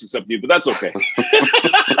anybody else except you, but that's okay.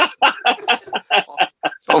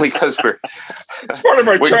 because it's part of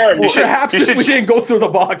our charm. We didn't go through the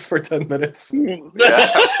box for 10 minutes.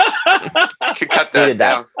 Yeah. Could cut that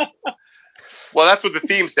down. Well, that's what the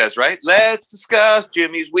theme says, right? Let's discuss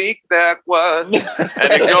Jimmy's week that was and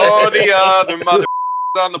ignore the other mother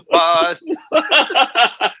on the pod.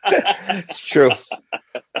 It's true.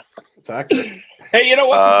 Exactly. Hey, you know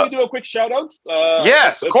what? Can we do a quick shout out?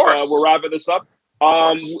 Yes, of course. We're wrapping this up.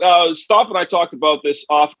 Stop and I talked about this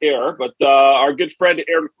off air, but our good friend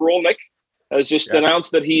Aaron Krolnick has just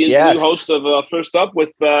announced that he is the new host of First Up with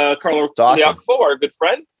Carlo Jacopo, our good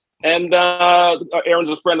friend. And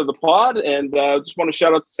Aaron's a friend of the pod, and just want to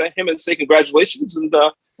shout out to him and say congratulations and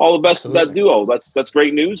all the best to that duo. That's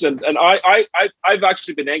great news. And I've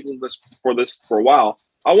actually been angling for this for a while.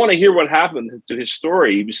 I want to hear what happened to his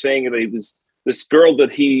story. He was saying that he was this girl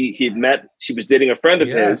that he'd met. She was dating a friend of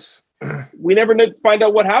his. We never did find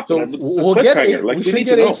out what happened. So we should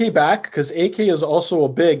get AK back because AK is also a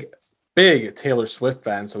big Taylor Swift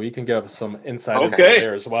fan, so he can give some insight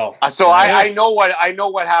there as well. So I know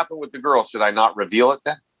what happened with the girl. Should I not reveal it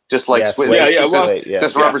then? Just like Squid,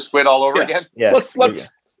 just rubber squid all over again. Yes.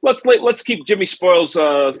 Let's keep Jimmy Spoils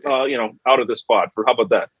out of this pod. How about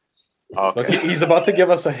that? Okay. Look, he's about to give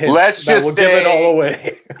us a hint. Let's just say give it all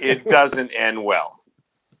away. It doesn't end well.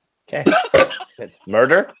 Okay.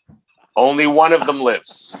 Murder? Only one of them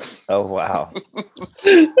lives. Oh, wow.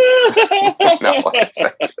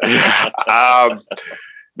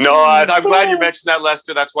 No, I'm glad you mentioned that,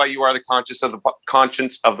 Lester. That's why you are the conscience of the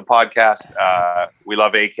podcast. We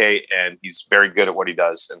love AK, and he's very good at what he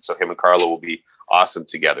does. And so him and Carlo will be awesome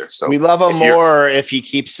together. So we love him more if he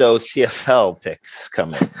keeps those CFL picks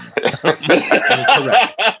coming.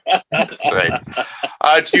 That's right.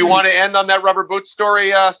 Do you want to end on that rubber boot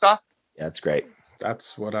story stuff? Yeah, that's great.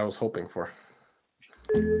 That's what I was hoping for.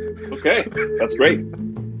 Okay, that's great.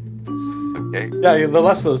 Okay. Yeah, the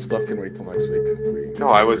rest of the stuff can wait till next week. No,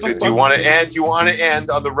 I was. Do you want to end? Do you want to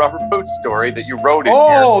end on the rubber boot story that you wrote in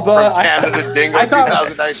from Canada Dingo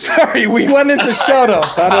 2019? Sorry, we went into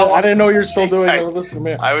shout-outs. I didn't know you're still doing the listener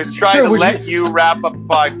mail. I was trying to let you wrap up the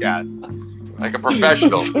podcast like a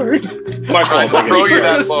professional. Sorry. Throw you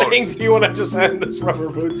that saying, do you want to just end this rubber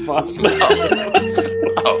boot spot?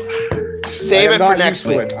 Save it for next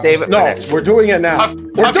week. Save it for next week. We're doing it now.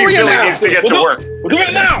 We're doing it now. Needs to get to work. We're doing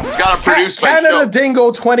it now. He's got to produce Canada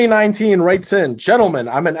Dingo 2019 writes in, gentlemen,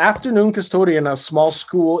 I'm an afternoon custodian at a small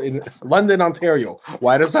school in London, Ontario.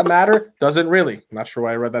 Why does that matter? Doesn't really. Not sure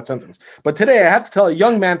why I read that sentence. But today I had to tell a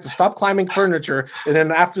young man to stop climbing furniture in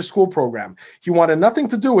an after-school program. He wanted nothing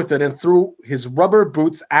to do with it and threw his rubber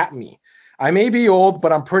boots at me. I may be old,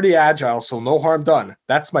 but I'm pretty agile, so no harm done.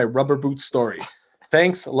 That's my rubber boot story.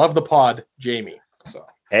 Thanks. Love the pod, Jamie. So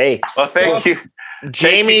hey. Well, thank you.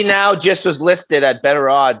 Jamie now just was listed at better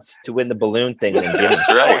odds to win the balloon thing than Jimmy. That's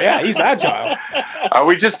right. Oh, yeah, he's agile. Are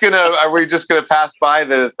we just gonna pass by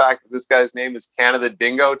the fact that this guy's name is Canada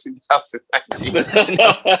Dingo 2019?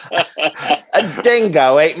 A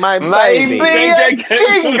dingo ate my baby. Maybe a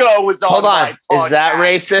dingo was on. Hold on. My is that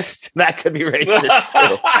racist? That could be racist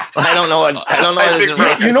too. I don't know what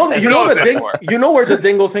racist. You know where the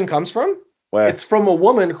dingo thing comes from? Where? It's from a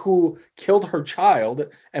woman who killed her child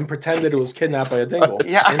and pretended it was kidnapped by a dingo.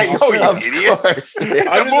 Yeah, I know, you idiots. It's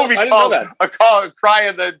a movie called A Cry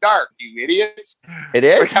in the Dark, you idiots. It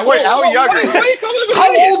is? Wait, how young are you?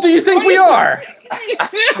 How old do you think we are?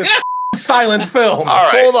 This silent film. All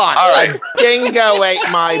right. Hold on. All right. A dingo ate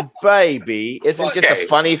my baby isn't just a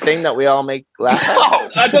funny thing that we all make laugh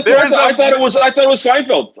at. I thought it was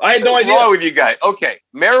Seinfeld. I had no idea. What's wrong with you guys? Okay,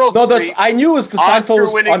 Meryl Streep. I knew it was the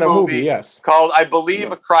Seinfeld on a movie. Yes, called I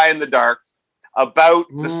Believe A Cry in the Dark, about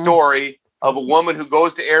the story of a woman who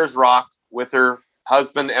goes to Ayers Rock with her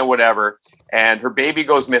husband and whatever, and her baby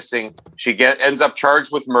goes missing. She ends up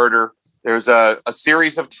charged with murder. There's a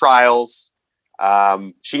series of trials.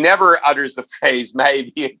 She never utters the phrase,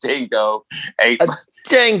 maybe a dingo ate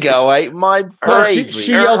my baby.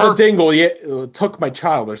 She yells a dingo took my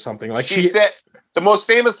child or something. Like she said, the most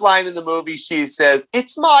famous line in the movie, she says,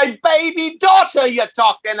 "It's my baby daughter you're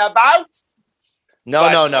talking about."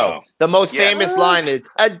 No. The most famous line is,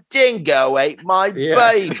 "A dingo ate my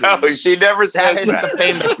baby." No, she never says that. That is the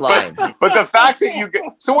famous line. But the fact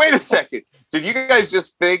that so wait a second. Did you guys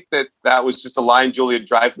just think that was just a line Julia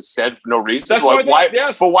Dreyfus said for no reason? That's why.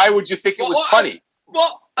 Yes. But why would you think it was funny?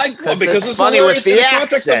 Because it's funny with the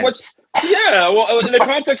accent. In the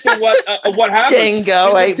context of what happened.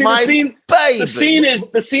 Dingo ate my baby. The scene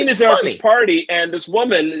is at this party, and this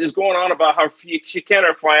woman is going on about how she can't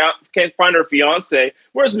find her fiance.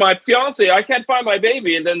 Where's my fiance? I can't find my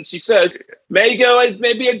baby. And then she says, maybe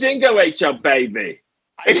a dingo ate your baby.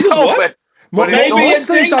 I know, But most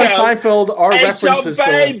things on Seinfeld are references to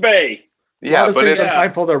baby. Yeah, but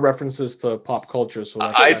Seinfeld are references to pop culture. So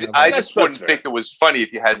I just wouldn't think it was funny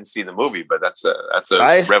if you hadn't seen the movie, but that's a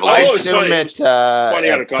revelation. I assume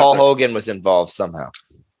that Paul Hogan was involved somehow.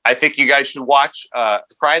 I think you guys should watch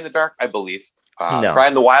Cry in the Dark, I believe. No. Cry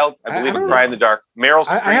in the Wild, I believe in Cry in the Dark. Meryl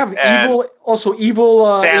Streep. I have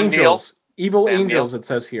evil Sam angels. Neill. Evil Sam angels, Neill. it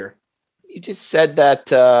says here. You just said that.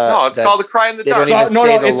 No, it's called The Cry in the Dark.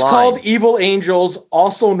 It's called Evil Angels,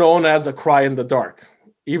 also known as A Cry in the Dark.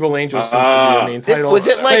 Evil Angels seems to be the main title. Was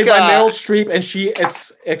it like played by Meryl Streep, and she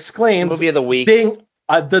exclaims, movie of the week?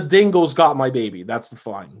 The dingo's got my baby. That's the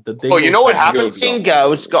line. The dingo's you know what happens?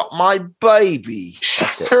 Dingo's got my baby.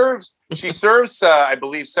 She serves, I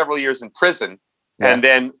believe, several years in prison. Yeah. And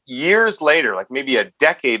then years later, like maybe a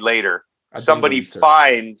decade later, somebody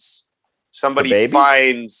finds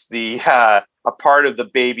the a part of the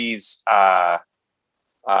baby's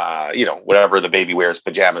whatever the baby wears,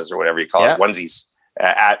 pajamas or whatever you call it, onesies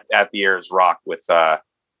at the Ayers Rock with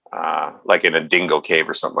like in a dingo cave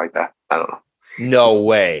or something like that. I don't know. No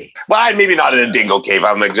way. Well, maybe not in a dingo cave.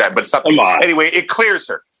 I'm exact, but something. Anyway, it clears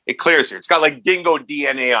her. It's got like dingo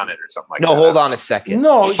DNA on it or something like that. No, hold on a second.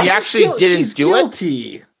 No, she actually didn't do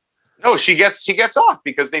it. No, she gets off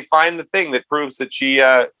because they find the thing that proves that she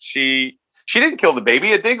didn't kill the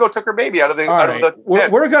baby. A dingo took her baby out of the tent.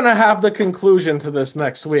 We're gonna have the conclusion to this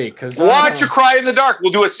next week because watch A Cry in the Dark.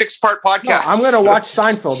 We'll do a 6-part podcast. No, I'm gonna watch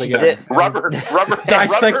Seinfeld again. Rubber dingo.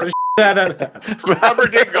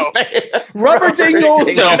 Rubber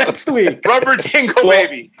dingoes next week. Rubber dingo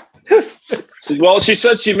baby. Well, she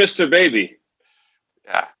said she missed her baby.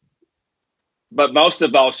 Yeah. But most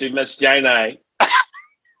of all, she missed Janai.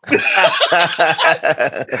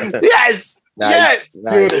 Yes. Nice.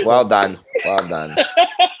 Well done.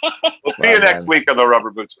 We'll see you next week on the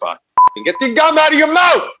Rubber Boots Pod. And get the gum out of your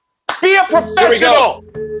mouth. Be a professional.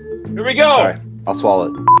 Here we go. Sorry, I'll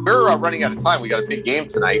swallow it. We're running out of time. We got a big game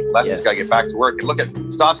tonight. Leslie's got to get back to work. And look at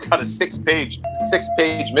Stav's got a 6-page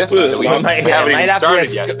miss. We haven't even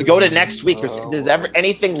started yet. Go to next week. Does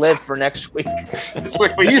anything live for next week?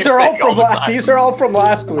 These are all from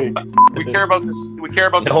last week. We care about this. We care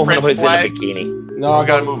about the French flag. In a bikini. No, we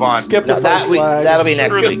got to move on. Skip the French flag. That'll be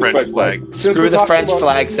next week. French flag. Screw the French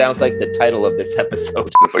flag sounds like the title of this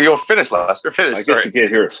episode. You'll finish, Lester. Finish. I guess you can't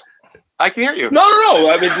hear us. I can hear you.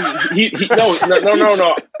 No. I mean,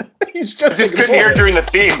 no. He's just couldn't hear during the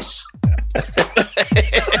themes.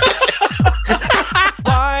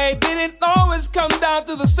 Why did it always come down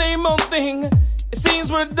to the same old thing? It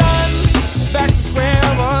seems we're done, back to square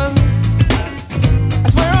one. I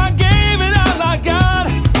swear I gave it all I got,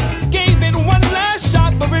 gave it one last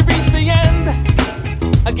shot, but we reached the end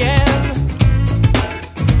again.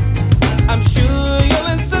 I'm sure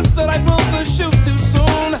you'll insist that I pulled the chute too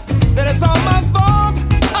soon, that it's all my fault,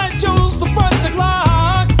 I chose to punch the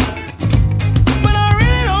clock. But I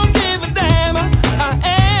really don't give a damn, I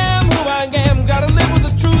am who I am. Gotta live with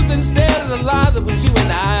the truth instead of the lie that was you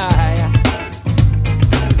and I.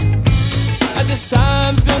 This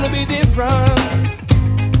time's gonna be different.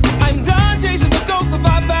 I'm done chasing the ghosts of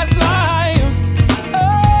our past lives.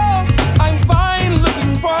 Oh, I'm fine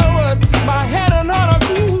looking forward, my head and heart are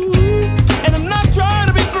cool. And I'm not trying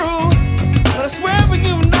to be cruel, but I swear for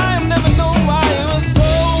you and I'll never know why it was so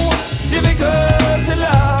difficult to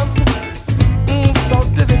love. So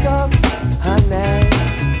difficult, honey.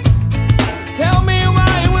 Tell me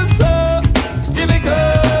why it was so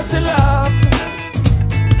difficult to love.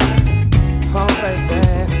 Oh,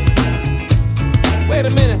 baby. Wait a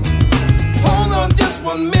minute. Hold on just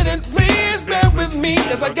 1 minute. Please bear with me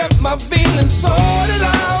as I got my feelings sorted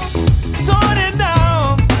out.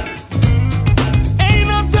 Ain't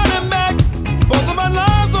no turning back. Both of my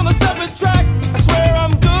lives on a separate track. I swear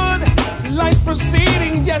I'm good. Life's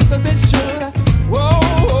proceeding just as it should.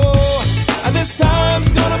 Whoa. And this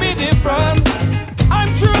time's gonna be different.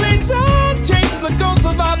 I'm truly done chasing the ghosts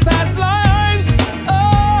of our past lives.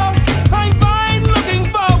 Oh, I'm fine looking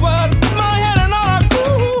forward, my head and all are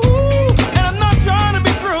cool. And I'm not trying to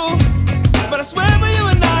be cruel, but I swear for you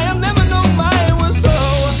and I'll never know why it was so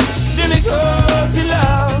difficult to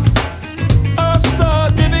love. Oh, so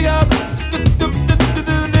difficult,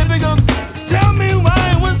 difficult. Tell me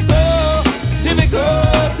why it was so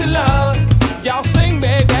difficult to love. Y'all sing,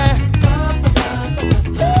 baby.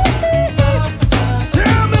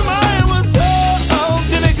 Tell me why it was so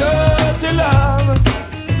difficult to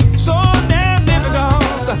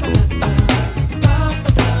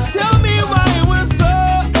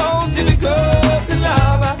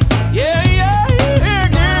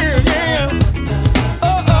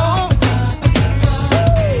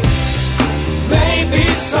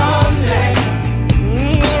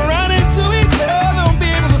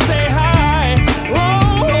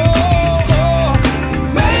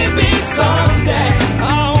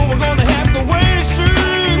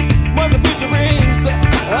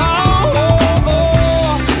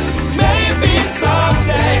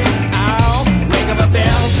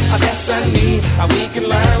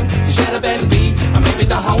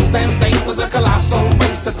than fate was a colossal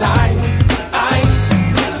waste of time.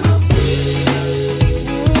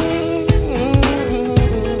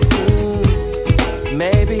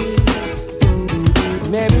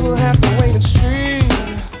 Maybe we'll have to wait and see.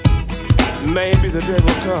 Maybe the day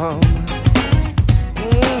will come,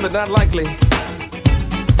 but not likely.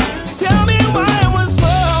 Tell me why it was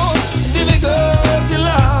so difficult to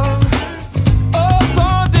love. Oh, so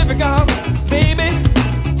difficult, baby.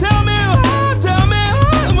 Tell me why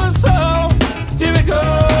it was so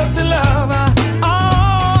difficult to love.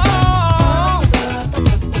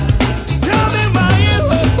 Tell me why it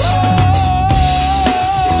was so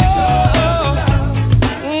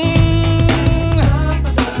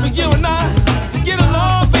for you and I to get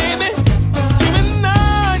along, baby. You and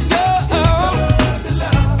I go.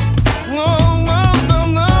 No.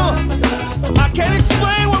 I can't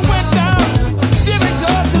explain what went down.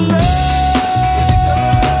 Difficult to love.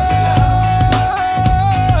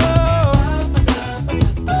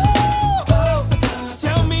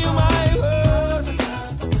 Tell me why it was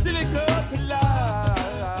difficult to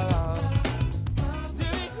love.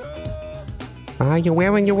 Are you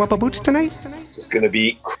wearing your rubber boots tonight? It's going to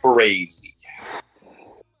be crazy.